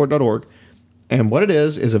called teleport.org. And what it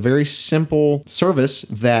is a very simple service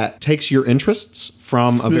that takes your interests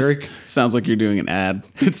from a very... Sounds like you're doing an ad.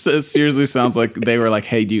 It seriously sounds like they were like,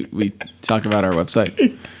 "Hey, we talk about our website."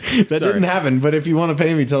 That didn't happen, but if you want to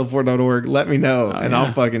pay me, teleport.org, let me know, and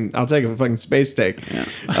yeah. I'll take a fucking space steak.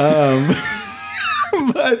 Yeah.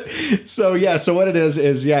 But so what it is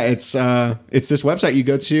it's this website you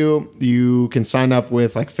go to. You can sign up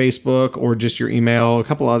with like Facebook or just your email, a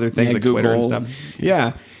couple other things Yeah, like Twitter and Google. stuff.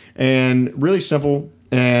 Yeah, and really simple.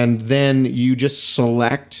 And then you just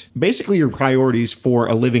select basically your priorities for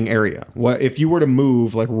a living area. What if you were to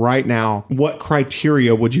move like right now? What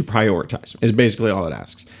criteria would you prioritize? Is basically all it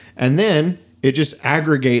asks. And then it just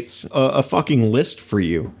aggregates a fucking list for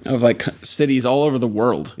you. Of like cities all over the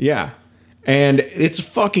world. Yeah. And it's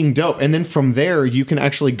fucking dope. And then from there, you can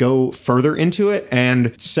actually go further into it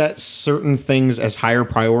and set certain things as higher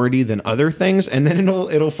priority than other things. And then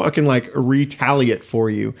it'll fucking like retaliate for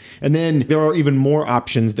you. And then there are even more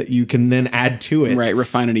options that you can then add to it. Right,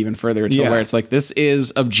 refine it even further until Yeah. where it's like this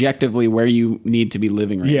is objectively where you need to be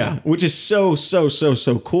living right now. Yeah, which is so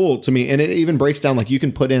cool to me. And it even breaks down, like you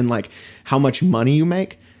can put in like how much money you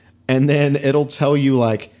make, and then it'll tell you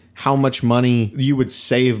like how much money you would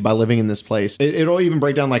save by living in this place. It'll even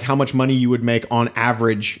break down like how much money you would make on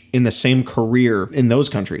average in the same career in those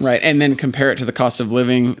countries. Right, and then compare it to the cost of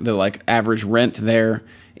living, the like average rent there.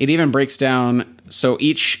 It even breaks down, so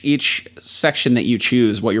each section that you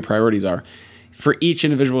choose, what your priorities are, for each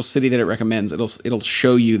individual city that it recommends, it'll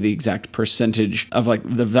show you the exact percentage of like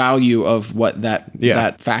the value of what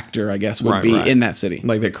that factor, I guess, would be in that city.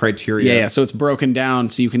 Like the criteria. Yeah. So it's broken down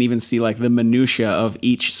so you can even see like the minutia of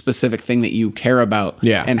each specific thing that you care about.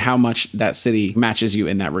 Yeah. And how much that city matches you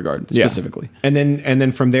in that regard specifically. And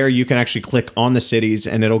then from there you can actually click on the cities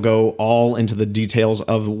and it'll go all into the details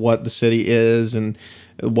of what the city is and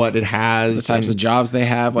what it has, the types of jobs they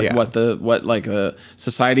have, like what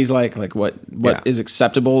society's like what is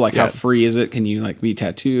acceptable, like how free is it? Can you like be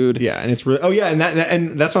tattooed? Yeah, and it's really and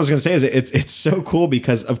that's what I was gonna say is it's so cool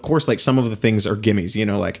because of course like some of the things are gimmies, you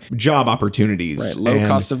know, like job opportunities, right? Low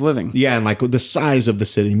cost of living, and like the size of the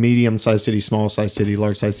city, medium sized city, small sized city,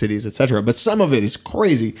 large sized cities, etc. But some of it is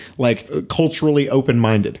crazy, like culturally open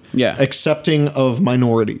minded, accepting of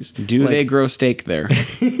minorities. Do they grow steak there?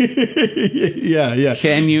 yeah.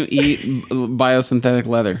 Can you eat biosynthetic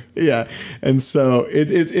leather? Yeah. And so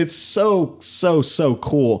it's so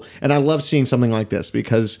cool. And I love seeing something like this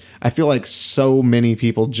because I feel like so many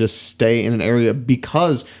people just stay in an area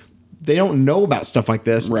because they don't know about stuff like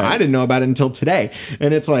this. Right. I didn't know about it until today.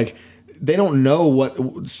 And it's like, they don't know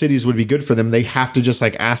what cities would be good for them. They have to just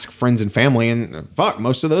like ask friends and family, and fuck,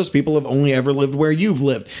 most of those people have only ever lived where you've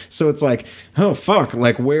lived. So it's like, oh fuck,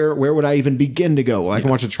 like where would I even begin to go? Well, I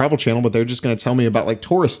can watch a travel channel, but they're just going to tell me about like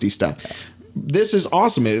touristy stuff. This is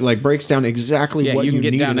awesome. It like breaks down exactly what you can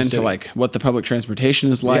get need down in into like what the public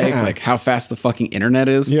transportation is like how fast the fucking internet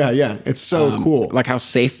is. Yeah. It's so cool. Like how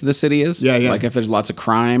safe the city is. Yeah. Like if there's lots of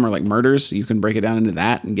crime or like murders, you can break it down into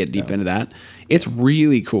that and get deep into that. It's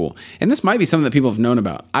really cool. And this might be something that people have known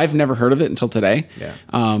about. I've never heard of it until today. Yeah.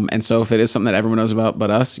 And so if it is something that everyone knows about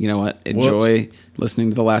but us, you know what? Enjoy listening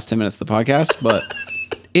to the last 10 minutes of the podcast. But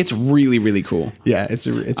it's really, really cool. Yeah. It's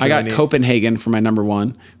I got neat. Copenhagen for my number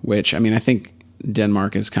one, which I mean, I think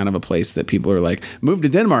Denmark is kind of a place that people are like, move to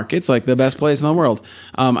Denmark. It's like the best place in the world.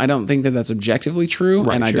 I don't think that that's objectively true.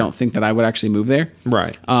 Right, and I don't think that I would actually move there.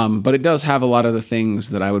 Right. But it does have a lot of the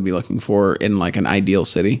things that I would be looking for in like an ideal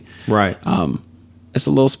city. Right. It's a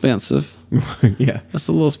little expensive. Yeah. It's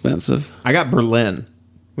a little expensive. I got Berlin,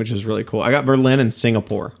 which is really cool. I got Berlin and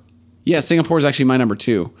Singapore. Yeah, Singapore is actually my number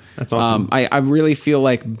 2. That's awesome. I really feel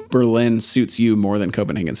like Berlin suits you more than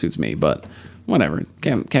Copenhagen suits me, but whatever.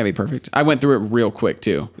 Can't be perfect. I went through it real quick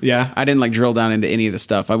too. Yeah. I didn't like drill down into any of the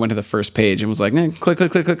stuff. I went to the first page and was like, click.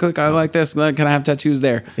 I like this. Can I have tattoos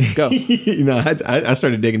there? Go. You know, I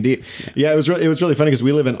started digging deep. Yeah, it was really funny because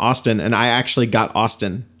we live in Austin, and I actually got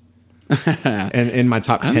Austin, and in my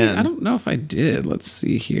top 10. I don't know if I did. Let's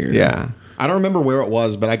see here. Yeah, I don't remember where it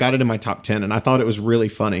was, but I got it in my top 10, and I thought it was really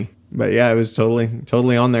funny. But yeah, it was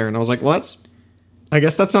totally on there, and I was like, well, I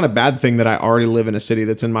guess that's not a bad thing that I already live in a city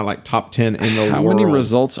that's in my like top 10 in the world. How many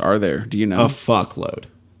results are there? Do you know? A fuckload.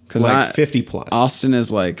 Because like 50 plus. Austin is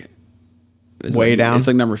like way down. It's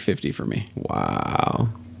like number 50 for me. Wow.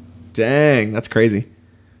 Dang, that's crazy.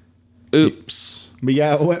 Oops. But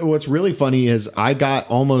yeah, what's really funny is I got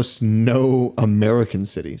almost no American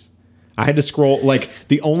cities. I had to scroll, like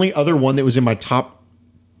the only other one that was in my top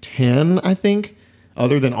 10, I think,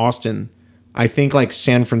 other than Austin, I think like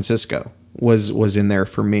San Francisco was in there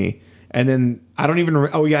for me. And then I don't even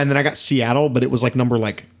remember. Oh yeah. And then I got Seattle, but it was like number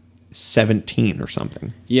like 17 or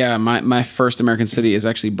something. Yeah. My first American city is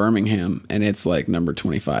actually Birmingham, and it's like number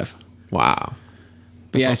 25. Wow.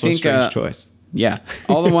 But That's yeah, also I think, a strange choice. Yeah.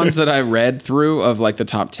 All the ones that I read through of like the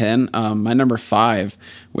top 10, my number 5,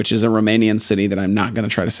 which is a Romanian city that I'm not going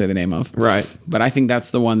to try to say the name of. Right. But I think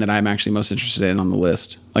that's the one that I'm actually most interested in on the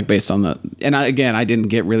list. Like based on and I didn't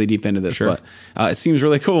get really deep into this, but it seems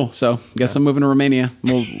really cool. So guess I'm moving to Romania.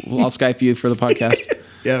 I'll Skype you for the podcast.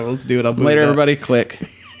 Yeah, let's do it. I'll Later, everybody. Click.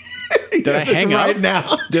 Did I hang up right now?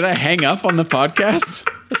 Did I hang up on the podcast?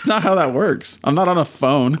 That's not how that works. I'm not on a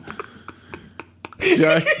phone. Do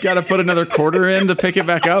I got to put another quarter in to pick it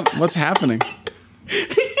back up? What's happening?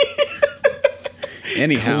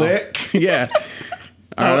 Anyhow. Click. Yeah.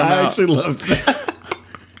 All right, I actually love that.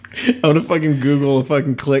 I'm going to fucking Google a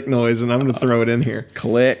fucking click noise, and I'm going to throw it in here.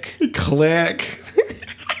 Click. Click.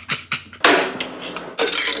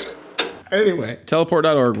 Anyway.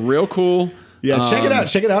 Teleport.org. Real cool. Yeah, check it out.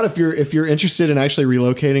 Check it out if you're interested in actually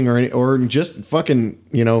relocating or just fucking,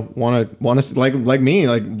 you know, want to like me,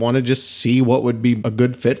 like want to just see what would be a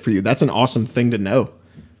good fit for you. That's an awesome thing to know.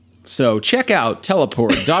 So check out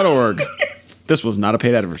teleport.org. This was not a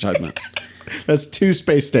paid advertisement. That's 2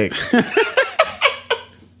 space stakes.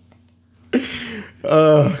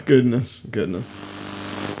 Oh, goodness.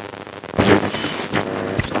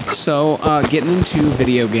 So, getting into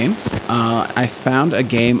video games, I found a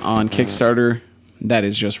game on Kickstarter that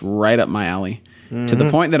is just right up my alley, to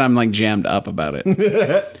the point that I'm like jammed up about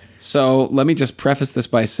it. So let me just preface this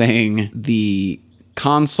by saying the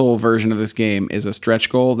console version of this game is a stretch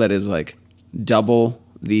goal that is like double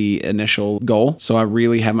the initial goal. So I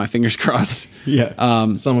really have my fingers crossed. Yeah.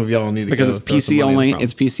 Some of y'all need to Because go it's throw some PC money in only. the problem.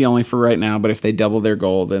 It's PC only for right now. But if they double their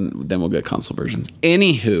goal, then we'll get console versions.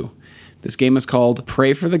 Anywho, this game is called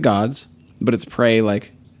Pray for the Gods, but it's Prey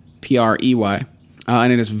like Prey.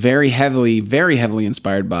 And it is very heavily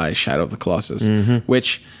inspired by Shadow of the Colossus,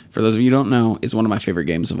 which, for those of you who don't know, is one of my favorite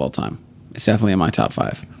games of all time. It's definitely in my top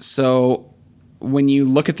 5. So when you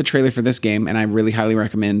look at the trailer for this game, and I really highly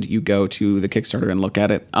recommend you go to the Kickstarter and look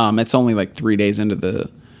at it. It's only like 3 days into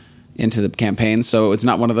the campaign, so it's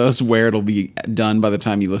not one of those where it'll be done by the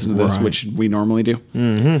time you listen to this, Right. which we normally do.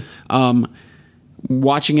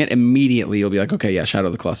 Watching it immediately, you'll be like, okay, yeah, Shadow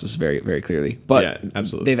of the Colossus very, very clearly. But Yeah,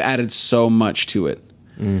 absolutely. they've added so much to it.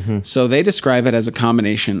 So they describe it as a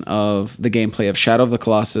combination of the gameplay of Shadow of the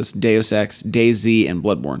Colossus, Deus Ex, DayZ, and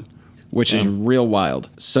Bloodborne, which is real wild.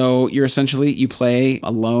 So you play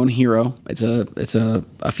a lone hero. It's a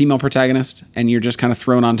female protagonist, and you're just kind of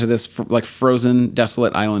thrown onto this frozen,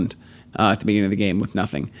 desolate island at the beginning of the game with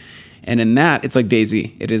nothing. And in that, it's like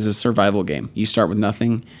DayZ. It is a survival game. You start with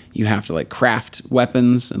nothing. You have to like craft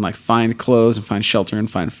weapons and like find clothes and find shelter and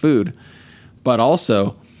find food. But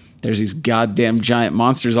also, there's these goddamn giant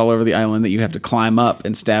monsters all over the island that you have to climb up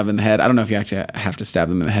and stab in the head. I don't know if you actually have to stab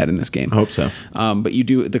them in the head in this game. I hope so. But you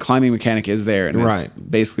do. The climbing mechanic is there, and Right. it's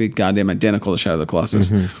basically goddamn identical to Shadow of the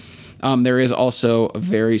Colossus. There is also a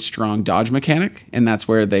very strong dodge mechanic, and that's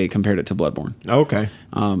where they compared it to Bloodborne. Okay.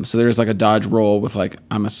 So there's like a dodge roll with like,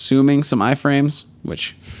 I'm assuming some iframes,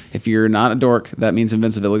 which if you're not a dork, that means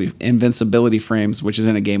invincibility frames, which is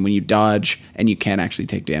in a game when you dodge and you can actually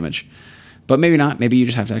take damage. But maybe not. Maybe you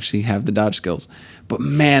just have to actually have the dodge skills. But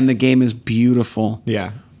man, the game is beautiful.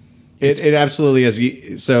 Yeah. It absolutely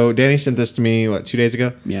is. So Danny sent this to me, 2 days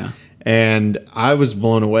ago? Yeah. And I was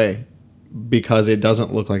blown away because it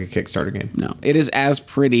doesn't look like a Kickstarter game. No, it is as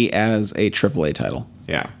pretty as a AAA title.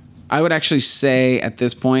 Yeah. I would actually say at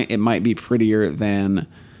this point it might be prettier than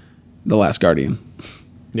The Last Guardian.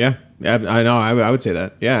 Yeah. I know. I would say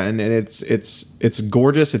that. Yeah, and it's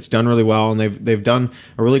gorgeous. It's done really well, and they've done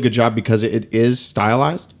a really good job because it is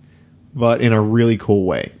stylized, but in a really cool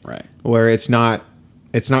way. Right. Where it's not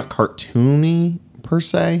cartoony per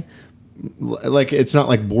se. Like it's not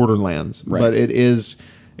like Borderlands, Right. but it is.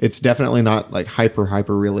 It's definitely not like hyper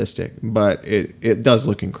realistic, but it does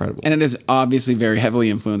look incredible. And it is obviously very heavily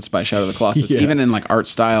influenced by Shadow of the Colossus, Yeah. even in like art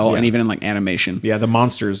style and Yeah. even in like animation. Yeah, the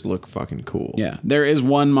monsters look fucking cool. Yeah, there is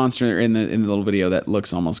one monster in the little video that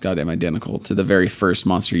looks almost goddamn identical to the very first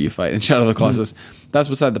monster you fight in Shadow of the Colossus. That's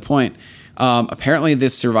beside the point. Apparently,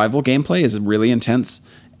 this survival gameplay is really intense.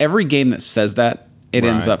 Every game that says that, it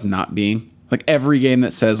ends Right. up not being. Like every game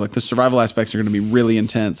that says like the survival aspects are going to be really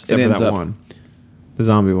intense, Except it for ends that up. one, the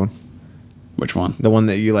zombie one, Which one? the one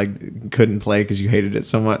that you like couldn't play because you hated it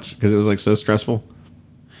so much because it was like so stressful.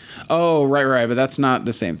 Oh, right, but that's not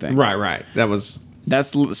the same thing. Right. That was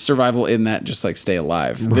That's survival in that just like stay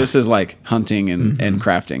alive. This is like hunting and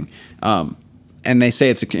crafting. And they say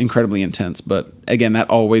it's incredibly intense, but again, that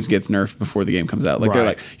always gets nerfed before the game comes out. Like they're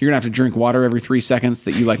Right. like, you're gonna have to drink water every 3 seconds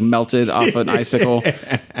that you like melted off an icicle,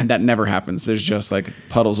 and that never happens. There's just like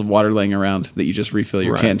puddles of water laying around that you just refill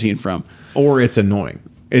your Right. canteen from. or it's annoying.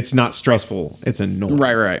 It's not stressful. It's annoying.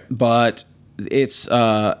 Right. But it's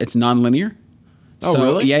non-linear. Oh, So,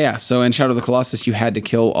 really? Yeah. So in Shadow of the Colossus, you had to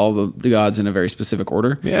kill all the gods in a very specific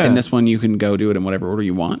order. Yeah. In this one, you can go do it in whatever order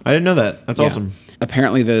you want. I didn't know that. That's awesome.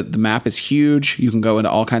 Apparently, the map is huge. You can go into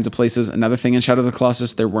all kinds of places. Another thing in Shadow of the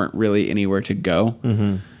Colossus, there weren't really anywhere to go.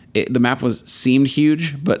 Mm-hmm. The map seemed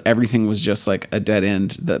huge, but everything was just like a dead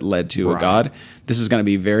end that led to a god. This is going to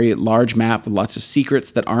be a very large map with lots of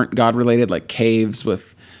secrets that aren't god related, like caves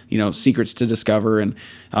with secrets to discover. And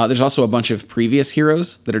there's also a bunch of previous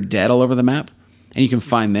heroes that are dead all over the map. And you can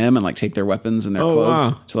find them and like take their weapons and their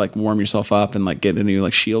clothes wow. to like warm yourself up and like get a new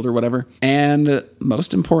like shield or whatever. And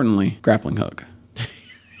most importantly, grappling hook.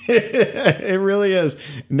 It really is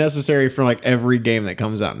necessary for like every game that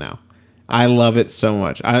comes out now. I love it so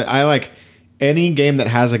much. I like any game that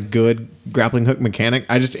has a good grappling hook mechanic.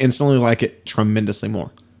 I just instantly like it tremendously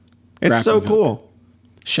more. It's so Grappling cool.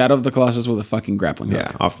 Shadow of the Colossus with a fucking grappling hook.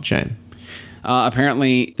 Yeah, off the chain.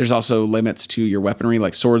 Apparently, there's also limits to your weaponry.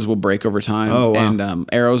 Like swords will break over time, Oh, wow. and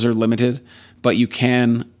arrows are limited. But you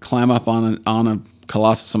can climb up on a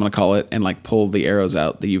Colossus, I'm gonna call it, and like pull the arrows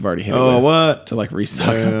out that you've already hit. Oh, with what? to like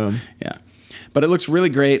restock them. Damn. Yeah, but it looks really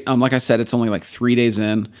great. Like I said, it's only like 3 days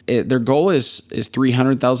in. Their goal is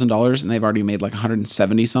 $300,000, and they've already made like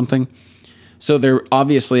 170 something. So they're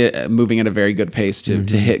obviously moving at a very good pace to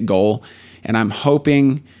hit goal. And I'm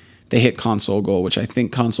hoping they hit console goal, which I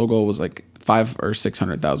think console goal was like 500,000 or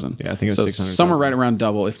 600,000. Yeah, I think it was so 600,000. somewhere right around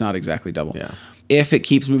double, if not exactly double. Yeah. If it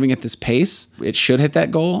keeps moving at this pace, it should hit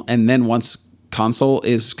that goal, and then once console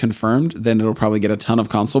is confirmed, then it'll probably get a ton of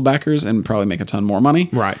console backers and probably make a ton more money.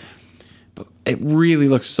 Right. It really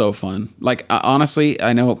looks so fun. Like, honestly,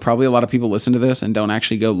 I know probably a lot of people listen to this and don't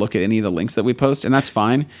actually go look at any of the links that we post, and that's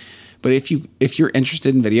fine. But if you're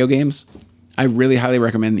interested in video games, I really highly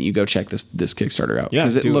recommend that you go check this Kickstarter out, Yeah,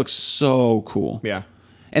 because it do it. looks so cool. Yeah.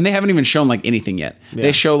 And they haven't even shown like anything yet. Yeah.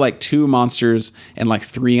 They show like 2 monsters and like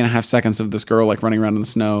 3.5 seconds of this girl like running around in the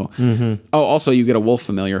snow. Mm-hmm. Oh, also you get a wolf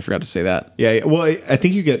familiar. I forgot to say that. Yeah. Well, I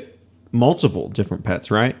think you get multiple different pets,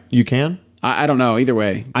 right? You can. I don't know. Either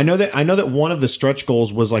way, I know that one of the stretch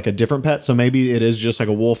goals was like a different pet, so maybe it is just like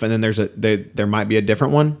a wolf, and then there might be a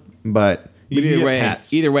different one, but you either get way,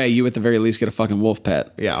 pets. either way, you at the very least get a fucking wolf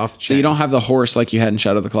pet. Yeah, off the So you chain. don't have the horse like you had in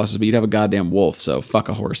Shadow of the Colossus, but you'd have a goddamn wolf. So fuck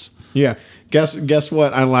a horse. Yeah. Guess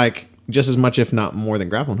what? I like just as much, if not more, than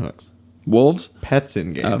grappling hooks. Wolves, Pets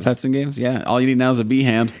in games. pets in games. Yeah, all you need now is a bee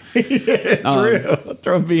hand. It's real.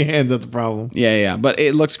 Throw bee hands at the problem. Yeah. But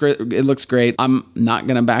it looks great. It looks great. I'm not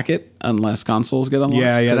gonna back it unless consoles get unlocked.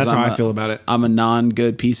 Yeah, 'cause that's how I'm I feel about it. I'm a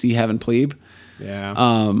non-good PC having plebe.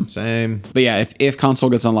 Yeah. Same. But yeah, if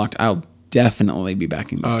console gets unlocked, I'll definitely be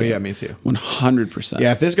backing this Oh game. yeah, me too. 100%.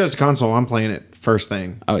 Yeah, if this goes to console, I'm playing it first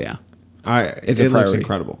thing. Oh yeah. It a looks priority.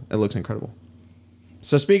 incredible. It looks incredible.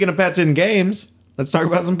 So speaking of pets in games, let's talk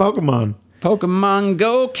about some Pokemon. Pokemon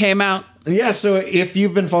Go came out. Yeah, so if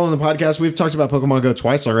you've been following the podcast, we've talked about Pokemon Go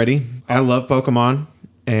twice already. I love Pokemon,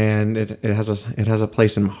 and it has a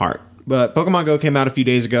place in my heart. But Pokemon Go came out a few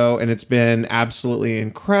days ago, and it's been absolutely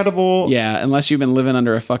incredible. Yeah, unless you've been living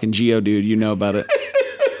under a fucking Geodude, you know about it.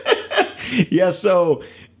 Yeah, so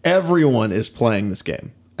everyone is playing this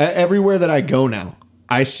game. Everywhere that I go now,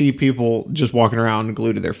 I see people just walking around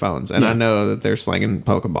glued to their phones, and I know that they're slinging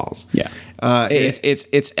Pokeballs. Yeah.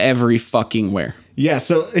 It's every fucking where. Yeah,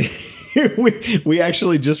 so we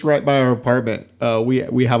actually just right by our apartment,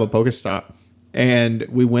 we have a Pokestop, and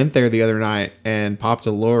we went there the other night and popped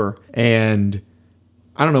a lure, and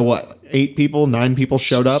I don't know what, 9 people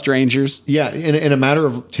showed up. Strangers, Yeah, in a matter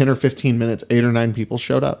of 10 or 15 minutes, 8 or 9 people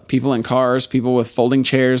showed up. people in cars, people with folding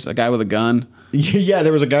chairs, a guy with a gun. Yeah,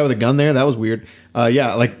 there was a guy with a gun there. That was weird.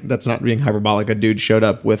 Yeah, like that's not being hyperbolic. A dude showed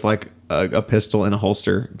up with like a pistol in a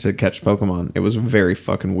holster to catch Pokemon. It was very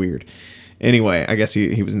fucking weird. Anyway, I guess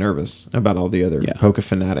he was nervous about all the other Poke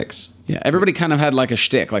fanatics. Yeah, everybody kind of had like a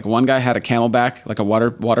shtick. Like one guy had a camelback, like a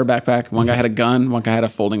water backpack. One guy had a gun. One guy had a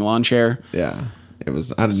folding lawn chair. Yeah, it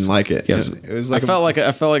was. I didn't like it. Yes, It was like I felt like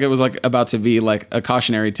it was like about to be like a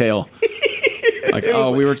cautionary tale. Like,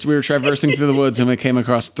 we were traversing through the woods and we came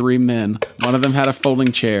across 3 men. One of them had a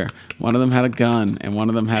folding chair. One of them had a gun, and one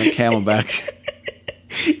of them had a camelback.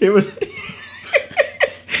 it was.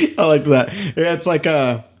 I like that. Yeah,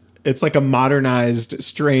 it's like a modernized,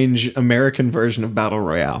 strange American version of Battle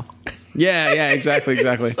Royale. Yeah, exactly.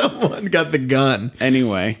 Someone got the gun.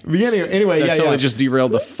 Anyway, Anyway, I yeah, totally yeah. just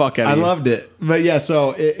derailed the fuck out of I you. loved it. But yeah,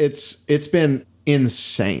 so it's been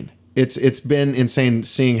insane. It's been insane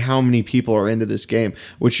seeing how many people are into this game,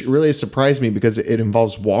 which really surprised me because it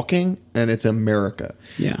involves walking and it's America.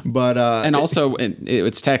 Yeah. But And also,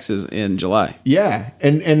 it's Texas in July. yeah,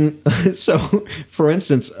 and so for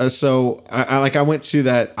instance, I went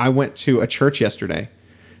to a church yesterday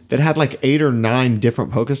that had like 8 or 9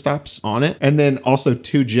 different Pokestops on it, and then also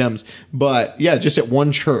 2 gyms. But yeah, just at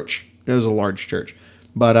one church. It was a large church,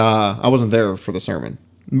 but I wasn't there for the sermon.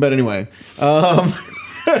 But anyway,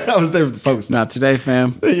 I was there for the Pokestop. Not today,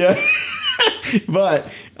 fam. Yeah, but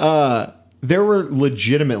there were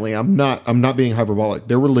legitimately, I'm not being hyperbolic,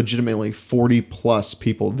 there were legitimately 40 plus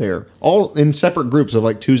people there, all in separate groups of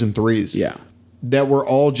like 2s and 3s. Yeah. That were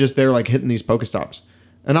all just there like hitting these Pokestops.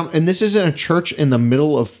 And this isn't a church in the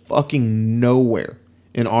middle of fucking nowhere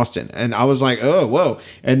in Austin. And I was like, oh, whoa.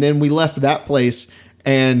 And then we left that place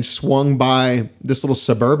and swung by this little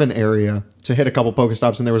suburban area to hit a couple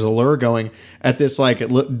Pokestops, and there was a lure going at this like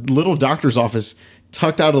little doctor's office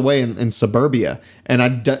tucked out of the way in suburbia. And I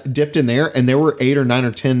dipped in there, and there were 8 or 9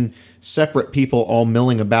 or 10 separate people all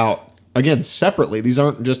milling about. Again, separately. These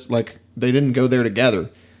aren't just like, they didn't go there together.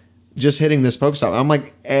 Just hitting this Pokestop. I'm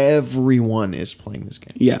like, everyone is playing this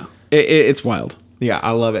game. Yeah. It's wild. Yeah,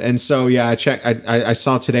 I love it. And so yeah, I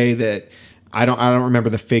saw today that I don't remember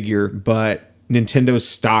the figure, but Nintendo's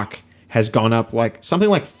stock has gone up like something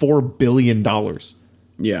like $4 billion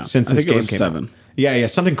Yeah. since I this think it game was came 7. out. Yeah,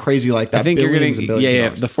 something crazy like that. I think you're Billions getting and billions of yeah.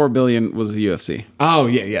 dollars. The $4 billion was the UFC, Oh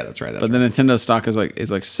yeah, that's right. That's but right. the Nintendo stock is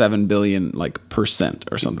like 7 billion like percent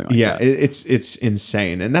or something like Yeah, that. it's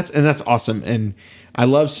insane, and that's awesome. And I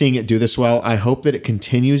love seeing it do this well. I hope that it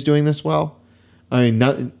continues doing this well. I mean,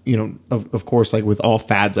 not, of course, like with all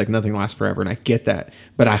fads, like nothing lasts forever, and I get that.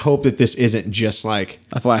 But I hope that this isn't just like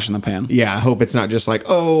a flash in the pan. Yeah, I hope it's not just like,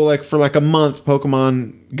 oh, like for like a month,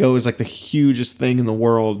 Pokemon Go is like the hugest thing in the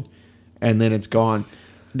world, and then it's gone.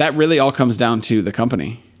 That really all comes down to the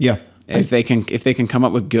company. Yeah. If they can come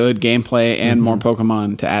up with good gameplay and more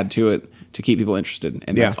Pokemon to add to it to keep people interested,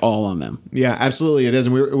 and that's all on them. Yeah, absolutely, it is.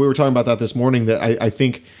 And we were talking about that this morning. That I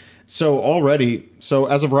think so already. So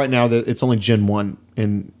as of right now, that it's only Gen 1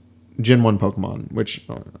 and Gen 1 Pokemon, which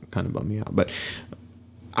kind of bummed me out. But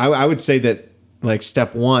I would say that like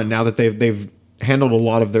step one, now that they've handled a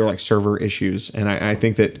lot of their like server issues, and I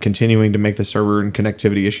think that continuing to make the server and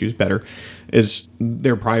connectivity issues better is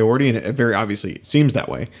their priority, and it very obviously it seems that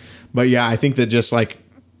way. But yeah, I think that just like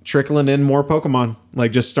trickling in more Pokemon,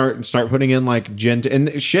 like just start putting in like Gen 2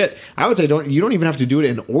 and shit. I would say you don't even have to do it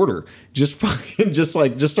in order. Just fucking just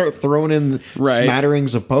start throwing in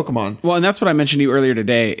smatterings of Pokemon. Well, and that's what I mentioned to you earlier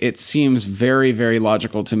today. It seems very, very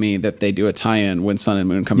logical to me that they do a tie-in when Sun and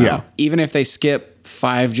Moon come out. Even if they skip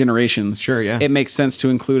 5 generations, sure, yeah, it makes sense to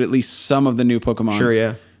include at least some of the new Pokemon. Sure,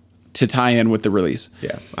 yeah. To tie in with the release.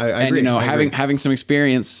 Yeah, I agree. And having some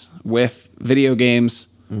experience with video games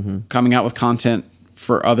coming out with content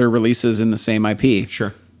for other releases in the same IP.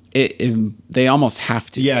 Sure. They almost have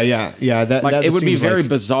to. Yeah. That it would be very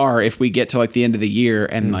bizarre if we get to like the end of the year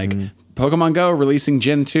and like Pokemon Go releasing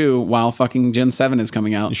Gen 2 while fucking Gen 7 is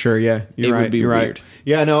coming out. Sure, yeah. You're right. You're weird. Right.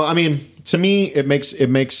 Yeah, no, I mean, to me it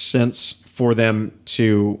makes sense for them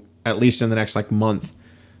to, at least in the next like month,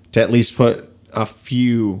 to at least put a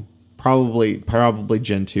few probably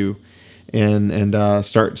Gen 2 in and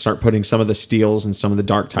start putting some of the steels and some of the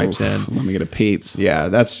dark types in. Let me get a Pete's. Yeah,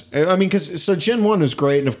 because so Gen 1 was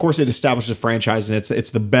great, and of course it established a franchise, and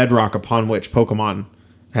it's the bedrock upon which Pokemon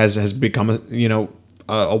has become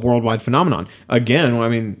a worldwide phenomenon. Again, I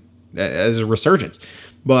mean, as a resurgence.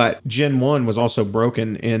 But Gen 1 was also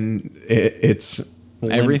broken in its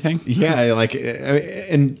everything. Yeah, like,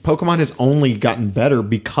 and Pokemon has only gotten better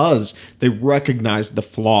because they recognized the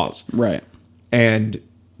flaws. Right. And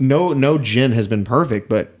no gen has been perfect,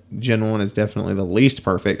 but Gen 1 is definitely the least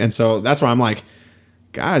perfect. And so that's why I'm like,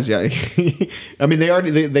 guys, yeah. I mean,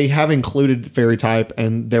 they have included fairy type,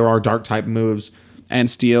 and there are dark type moves. And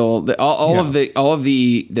steel, all of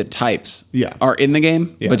the types are in the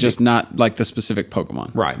game, but just not like the specific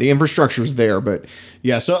Pokemon. Right. The infrastructure's there, but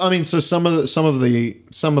yeah. So I mean, so some of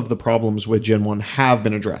the problems with Gen 1 have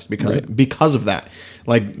been addressed because of that.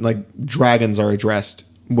 Like dragons are addressed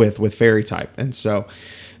with fairy type, and so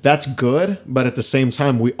that's good. But at the same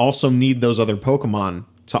time, we also need those other Pokemon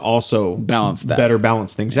to also balance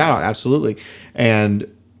things out. Absolutely, and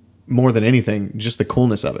more than anything, just the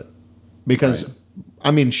coolness of it, because. Right. I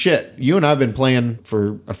mean, shit, you and I have been playing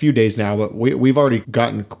for a few days now, but we've already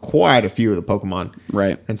gotten quite a few of the Pokemon.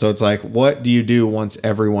 Right. And so it's like, what do you do once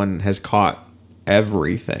everyone has caught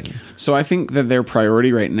everything? So I think that their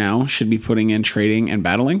priority right now should be putting in trading and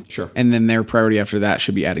battling. Sure. And then their priority after that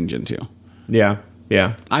should be adding Gen 2. Yeah.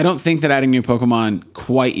 Yeah. I don't think that adding new Pokemon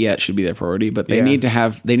quite yet should be their priority, but they need to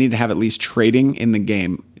have at least trading in the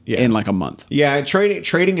game. In like a month. Yeah,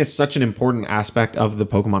 trading is such an important aspect of the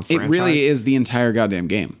Pokemon franchise. It really is the entire goddamn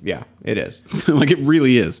game. Yeah, it is. Like, it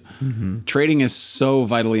really is. Mm-hmm. Trading is so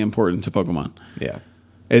vitally important to Pokemon. Yeah.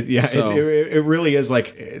 It really is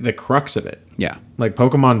like the crux of it. Yeah. Like,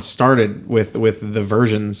 Pokemon started with the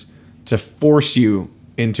versions to force you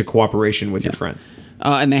into cooperation with your friends.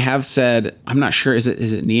 And they have said, I'm not sure, is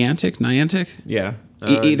it Niantic? Yeah.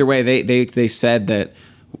 Either way, they said that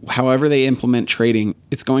however they implement trading,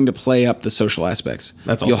 it's going to play up the social aspects.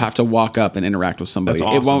 That's awesome. You'll have to walk up and interact with somebody. That's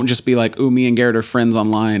awesome. It won't just be like, ooh, me and Garrett are friends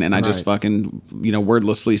online, and I just fucking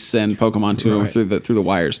wordlessly send Pokemon to him through the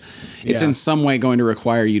wires. It's in some way going to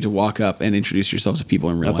require you to walk up and introduce yourself to people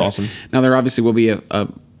in real life. That's awesome. Now, there obviously will be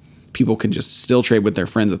people can just still trade with their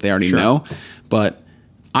friends that they already know, but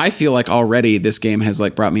I feel like already this game has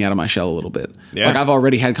like brought me out of my shell a little bit. Yeah. Like, I've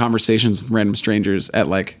already had conversations with random strangers at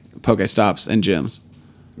like Pokestops and gyms.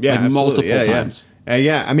 Yeah, like multiple times.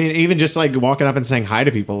 Yeah. I mean, even just like walking up and saying hi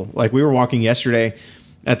to people. Like, we were walking yesterday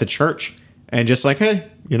at the church, and just like, hey,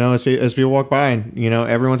 as people walk by, and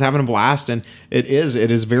everyone's having a blast, and it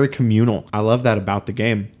is very communal. I love that about the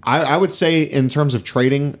game. I would say, in terms of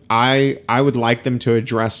trading, I would like them to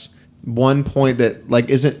address one point that like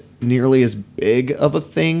isn't nearly as big of a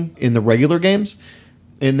thing in the regular games,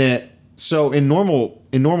 in that so in normal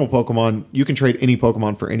Pokemon, you can trade any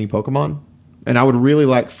Pokemon for any Pokemon. And I would really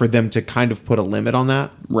like for them to kind of put a limit on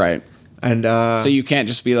that. Right. And so you can't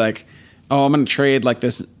just be like, oh, I'm going to trade like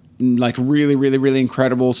this like really, really, really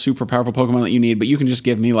incredible, super powerful Pokemon that you need, but you can just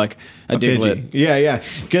give me like a Diglett. Yeah.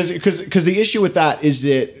 Because the issue with that is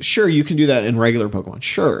that, sure, you can do that in regular Pokemon.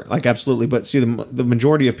 Sure, like absolutely. But see, the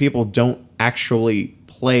majority of people don't actually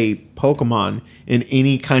play Pokemon in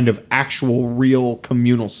any kind of actual real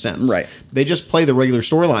communal sense. Right. They just play the regular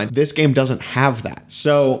storyline. This game doesn't have that.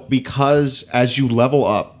 So because as you level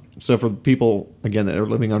up, so for people, again, that are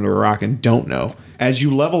living under a rock and don't know, as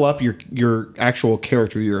you level up your actual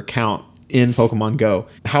character, your account in Pokemon Go,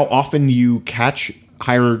 how often you catch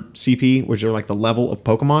higher CP, which are like the level of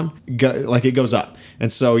Pokemon, like it goes up.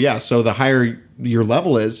 And so, yeah, so the higher your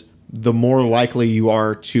level is, the more likely you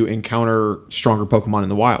are to encounter stronger Pokemon in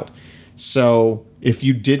the wild. So if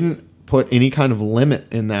you didn't put any kind of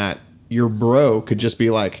limit in that, your bro could just be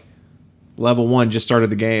like, level 1 just started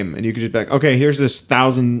the game, and you could just be like, okay, here's this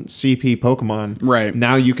 1,000 CP Pokemon. Right.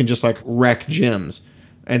 Now you can just like wreck gyms.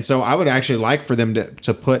 And so I would actually like for them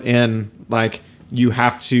to put in, like, you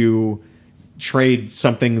have to trade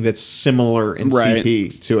something that's similar in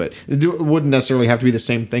CP to it. It wouldn't necessarily have to be the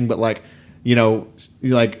same thing, but like, you know,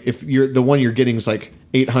 like if you're the one you're getting is like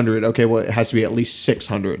 800, okay, well, it has to be at least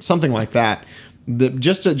 600, something like that.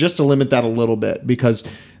 Just to limit that a little bit, because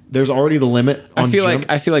there's already the limit on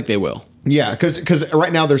I feel like they will. Yeah, because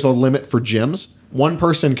right now there's a limit for gyms. One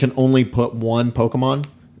person can only put one Pokemon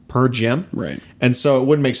per gym. Right. And so it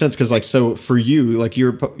wouldn't make sense, because like, so for you, like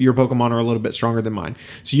your Pokemon are a little bit stronger than mine.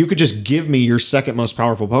 So you could just give me your second most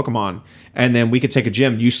powerful Pokemon, and then we could take a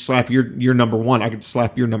gym. You slap your number 1, I could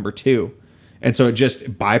slap your number 2. And so it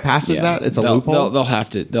just bypasses that. It's a loophole. They'll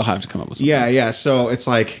have to come up with something. Yeah. So it's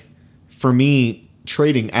like, for me,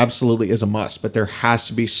 trading absolutely is a must, but there has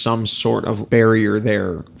to be some sort of barrier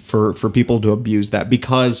there for people to abuse that,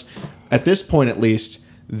 because at this point, at least,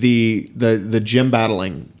 the gym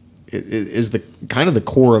battling is the kind of the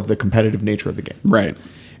core of the competitive nature of the game. Right.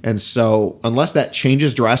 And so unless that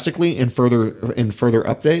changes drastically in further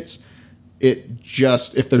updates, it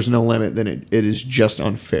just, if there's no limit, then it is just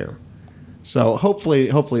unfair. So hopefully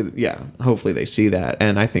they see that,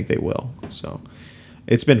 and I think they will. So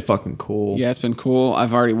it's been fucking cool. Yeah, it's been cool.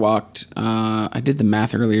 I've already walked, I did the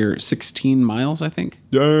math earlier, 16 miles, I think.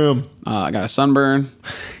 Damn. I got a sunburn.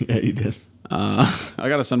 Yeah, you did. I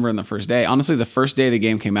got a sunburn the first day. Honestly, the first day the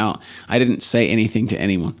game came out, I didn't say anything to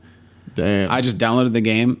anyone. Damn. I just downloaded the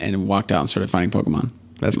game and walked out and started finding Pokemon.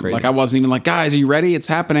 That's crazy. Like, I wasn't even like, guys, are you ready? It's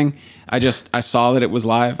happening. I saw that it was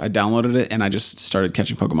live. I downloaded it, and I just started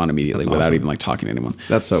catching Pokemon immediately without even like talking to anyone.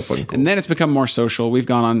 That's so fucking cool. And then it's become more social. We've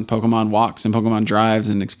gone on Pokemon walks and Pokemon drives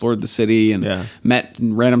and explored the city and met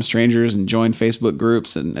random strangers and joined Facebook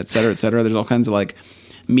groups and et cetera, et cetera. There's all kinds of like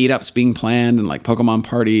meetups being planned and like Pokemon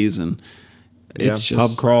parties, and it's just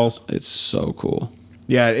pub crawls. It's so cool.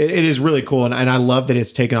 Yeah, it is really cool, and I love that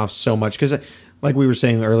it's taken off so much, because like we were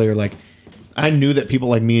saying earlier, like, I knew that people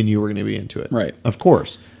like me and you were going to be into it. Right. Of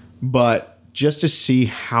course. But just to see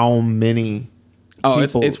how many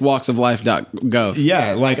people, it's walksoflife.gov.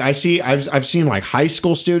 Yeah, like I've seen like high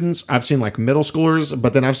school students, I've seen like middle schoolers,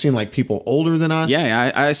 but then I've seen like people older than us.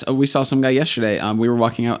 Yeah, we saw some guy yesterday. We were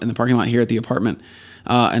walking out in the parking lot here at the apartment,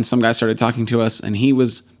 and some guy started talking to us, and he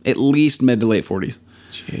was at least mid to late 40s.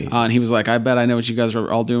 And he was like, I bet I know what you guys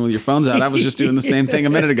are all doing with your phones out. I was just doing the same thing a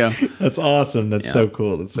minute ago. That's awesome. That's so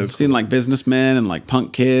cool. That's so cool. I've seen like businessmen and like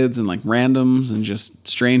punk kids and like randoms and just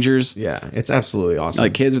strangers. Yeah, it's absolutely awesome.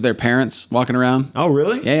 Like kids with their parents walking around. Oh,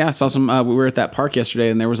 really? Yeah. I saw some. We were at that park yesterday,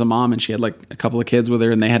 and there was a mom, and she had like a couple of kids with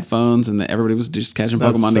her, and they had phones, and everybody was just catching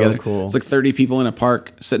Pokemon together. Cool. It's like 30 people in a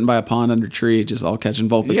park sitting by a pond under a tree, just all catching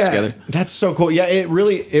Vulpix together. That's so cool. Yeah, it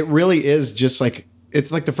really is just like, it's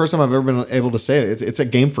like the first time I've ever been able to say it. It's a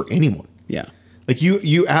game for anyone. Yeah. Like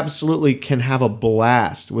you absolutely can have a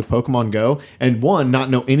blast with Pokemon Go, and one, not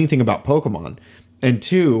know anything about Pokemon, and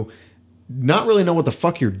two, not really know what the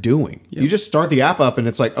fuck you're doing. Yep. You just start the app up, and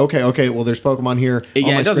it's like, okay, well, there's Pokemon here.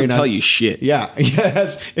 Yeah, it doesn't tell you shit. Yeah,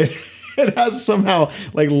 it has somehow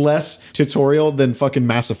like less tutorial than fucking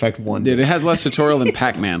Mass Effect 1. Dude, it has less tutorial than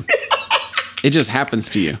Pac-Man. It just happens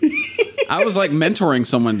to you. I was like mentoring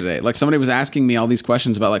someone today. Like somebody was asking me all these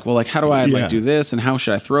questions about like, well, like how do I like do this, and how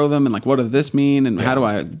should I throw them, and like what does this mean, and how do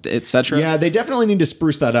I, etc. Yeah, they definitely need to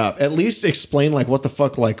spruce that up. At least explain like what the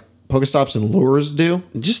fuck like Pokestops and lures do.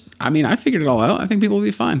 I figured it all out. I think people will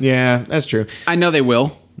be fine. Yeah, that's true. I know they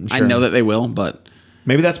will. Sure. I know that they will, but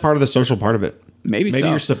maybe that's part of the social part of it. Maybe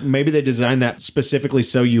maybe they designed that specifically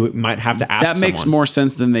so you might have to ask. That makes more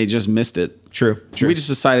sense than they just missed it. True. We just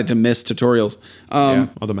decided to miss tutorials.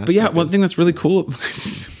 One thing that's really cool.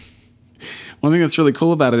 One thing that's really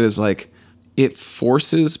cool about it is like it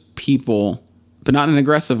forces people, but not in an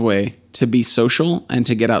aggressive way, to be social and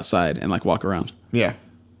to get outside and like walk around. Yeah.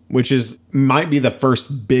 which might be the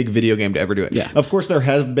first big video game to ever do it. Yeah. Of course, there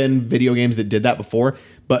have been video games that did that before,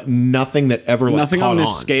 but nothing that ever Nothing caught on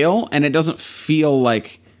this scale, and it doesn't feel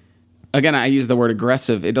like. Again, I use the word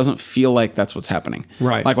aggressive. It doesn't feel like that's what's happening.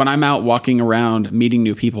 Right. Like when I'm out walking around meeting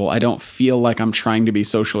new people, I don't feel like I'm trying to be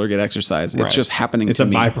social or get exercise. It's Right. just happening It's to a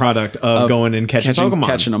me. byproduct of going and catching Pokemon.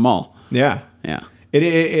 Catching them all. Yeah. Yeah. It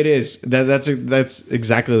is. That's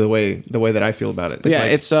exactly the way that I feel about it. Yeah,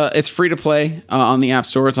 it's free to play on the App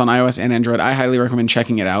Store. It's on iOS and Android. I highly recommend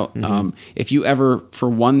checking it out. If you ever, for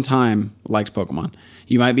one time, liked Pokemon,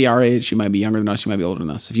 you might be our age, you might be younger than us, you might be older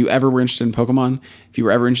than us. If you ever were interested in Pokemon, if you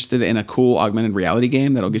were ever interested in a cool augmented reality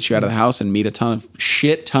game that'll get you out of the house and meet a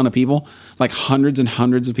ton of people, like hundreds and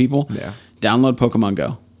hundreds of people, download Pokemon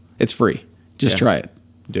Go. It's free. Just try it.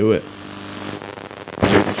 Do it.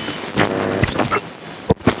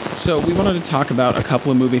 So we wanted to talk about a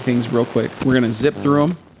couple of movie things real quick. We're going to zip through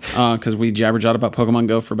them because we jabber-jawed about Pokemon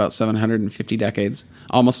Go for about 750 decades,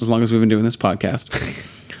 almost as long as we've been doing this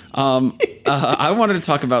podcast. I wanted to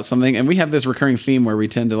talk about something, and we have this recurring theme where we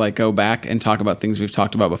tend to like go back and talk about things we've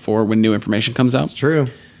talked about before when new information comes out. It's true.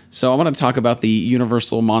 So I want to talk about the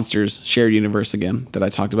Universal Monsters shared universe again that I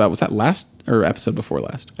talked about. Was that last or episode before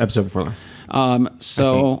last? Episode before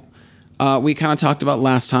last. We kind of talked about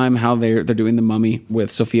last time how they're doing The Mummy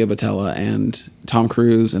with Sofia Boutella and Tom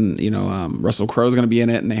Cruise, and Russell Crowe is going to be in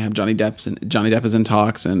it, and they have Johnny Depp is in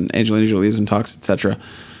talks, and Angelina Jolie is in talks, etc.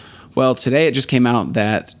 Well, today it just came out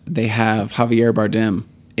that they have Javier Bardem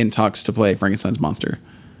in talks to play Frankenstein's monster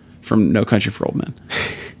from No Country for Old Men.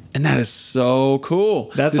 And that is so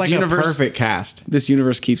cool. That's this like a perfect cast. This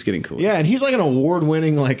universe keeps getting cooler. Yeah, and he's like an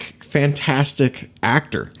award-winning, like fantastic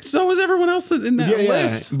actor. So is everyone else in that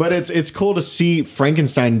list. But it's cool to see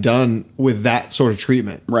Frankenstein done with that sort of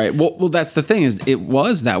treatment. Right. Well, that's the thing is it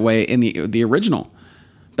was that way in the original.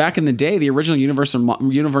 Back in the day, the original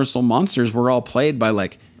Universal monsters were all played by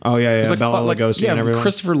like. Oh yeah, it was Bela Lugosi and everyone.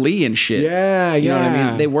 Christopher Lee and shit. Yeah, you know what I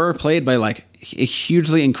mean. They were played by like a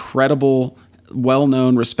hugely incredible,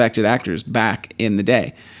 well-known, respected actors back in the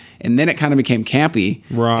day, and then it kind of became campy,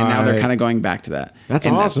 right? And now they're kind of going back to that. That's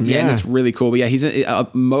awesome. And it's really cool. But yeah, he's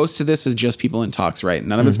most of this is just people in talks, right?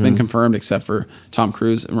 None of it's been confirmed except for Tom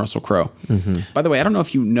Cruise and Russell Crowe. By the way, I don't know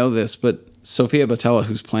if you know this, but Sofia Boutella,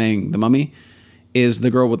 who's playing the Mummy, is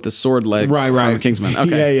the girl with the sword legs from Kingsman.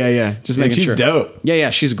 Okay. Yeah. Just making sure. She's dope. Yeah,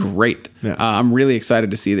 she's great. Yeah. I'm really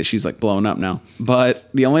excited to see that she's like blowing up now. But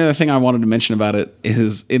the only other thing I wanted to mention about it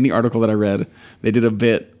is in the article that I read, they did a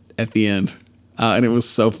bit at the end, and it was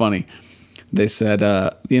so funny. They said,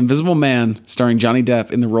 The Invisible Man, starring Johnny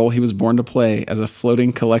Depp in the role he was born to play as a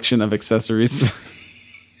floating collection of accessories.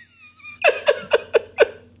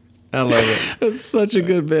 I love it. That's such a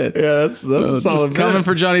good bit. Yeah, that's a solid just coming bit.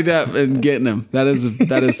 for Johnny Depp and getting him. That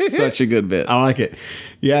is such a good bit. I like it.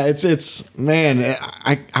 Yeah, it's man,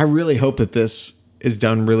 I really hope that this is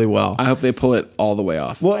done really well. I hope they pull it all the way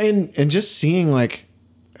off. Well, and just seeing like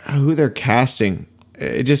who they're casting,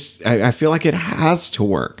 it just I feel like it has to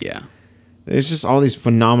work. Yeah. It's just all these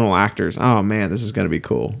phenomenal actors. Oh man, this is gonna be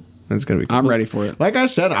cool. It's gonna be cool. I'm ready for it. Like I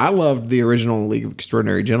said, I loved the original League of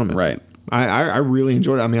Extraordinary Gentlemen. Right. I really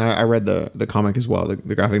enjoyed it. I mean, I read the comic as well,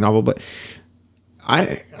 the graphic novel, but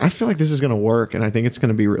I feel like this is going to work, and I think it's going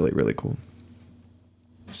to be really, really cool.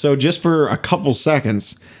 So just for a couple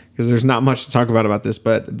seconds, because there's not much to talk about this,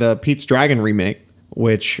 but the Pete's Dragon remake,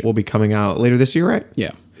 which will be coming out later this year, right?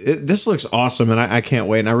 Yeah. This looks awesome, and I can't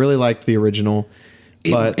wait. And I really liked the original.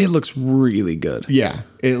 But it looks really good. Yeah,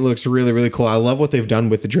 it looks really, really cool. I love what they've done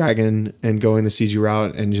with the dragon and going the CG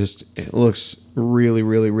route, and just it looks really,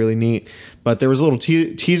 really, really neat. But there was a little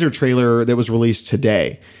teaser trailer that was released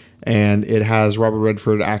today, and it has Robert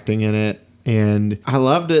Redford acting in it, and I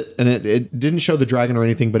loved it. And it didn't show the dragon or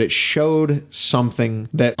anything, but it showed something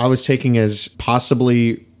that I was taking as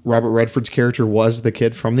possibly Robert Redford's character was the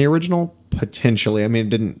kid from the original. Potentially. I mean,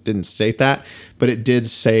 it didn't state that, but it did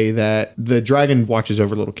say that the dragon watches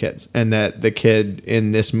over little kids, and that the kid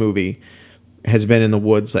in this movie has been in the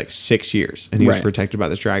woods like 6 years, and he was protected by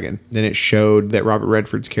this dragon. Then it showed that Robert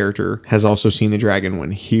Redford's character has also seen the dragon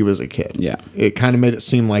when he was a kid. Yeah. It kind of made it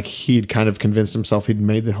seem like he'd kind of convinced himself he'd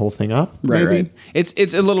made the whole thing up. Right, maybe. right.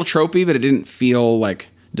 It's a little tropey, but it didn't feel like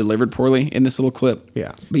delivered poorly in this little clip.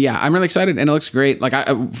 Yeah. But yeah, I'm really excited, and it looks great. Like I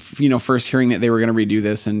first hearing that they were going to redo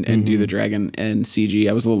this and do the dragon and CG,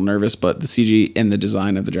 I was a little nervous, but the CG and the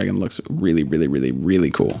design of the dragon looks really, really, really,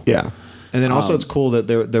 really cool. Yeah. And then also it's cool that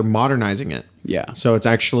they're modernizing it. Yeah. So it's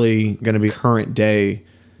actually going to be current day.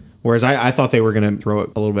 Whereas I thought they were going to throw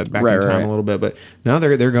it a little bit back in time a little bit, but no,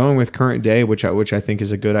 they're going with current day, which I think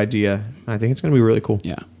is a good idea. I think it's going to be really cool.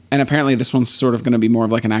 Yeah. And apparently this one's sort of going to be more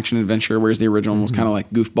of like an action adventure, whereas the original one was kind of like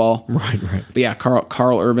goofball. Right. But yeah,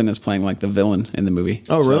 Carl Urban is playing like the villain in the movie.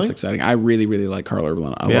 Oh, So really? that's exciting. I really, really like Carl Urban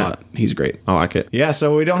a lot. He's great. I like it. Yeah,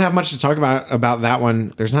 so we don't have much to talk about that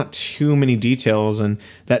one. There's not too many details, and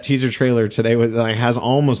that teaser trailer today has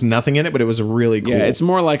almost nothing in it, but it was really cool. Yeah, it's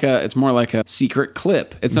more like a secret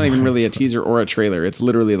clip. It's not even really a teaser or a trailer. It's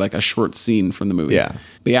literally like a short scene from the movie. Yeah.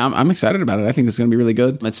 But yeah, I'm excited about it. I think it's going to be really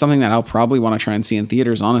good. It's something that I'll probably want to try and see in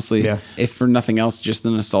theaters, honestly. Yeah. If for nothing else, just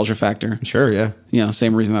the nostalgia factor. Sure, yeah. You know,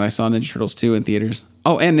 same reason that I saw Ninja Turtles 2 in theaters.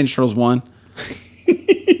 Oh, and Ninja Turtles 1.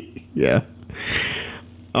 Yeah.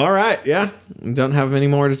 All right, yeah. Don't have any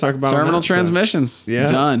more to talk about. Terminal Transmissions. Yeah.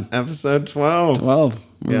 Done. Episode 12. 12.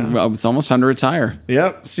 Yeah. Well, it's almost time to retire.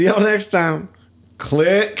 Yep. See y'all next time.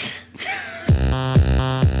 Click.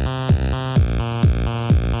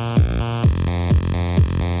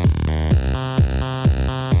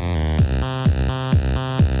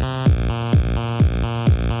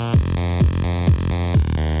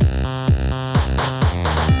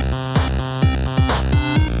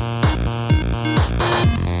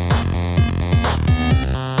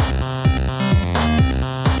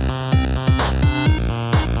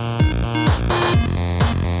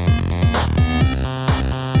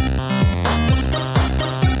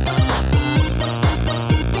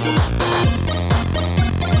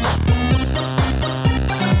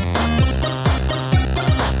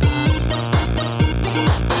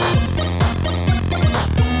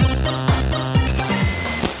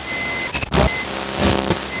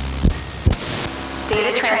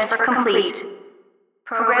 Data transfer complete.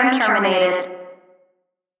 Program terminated.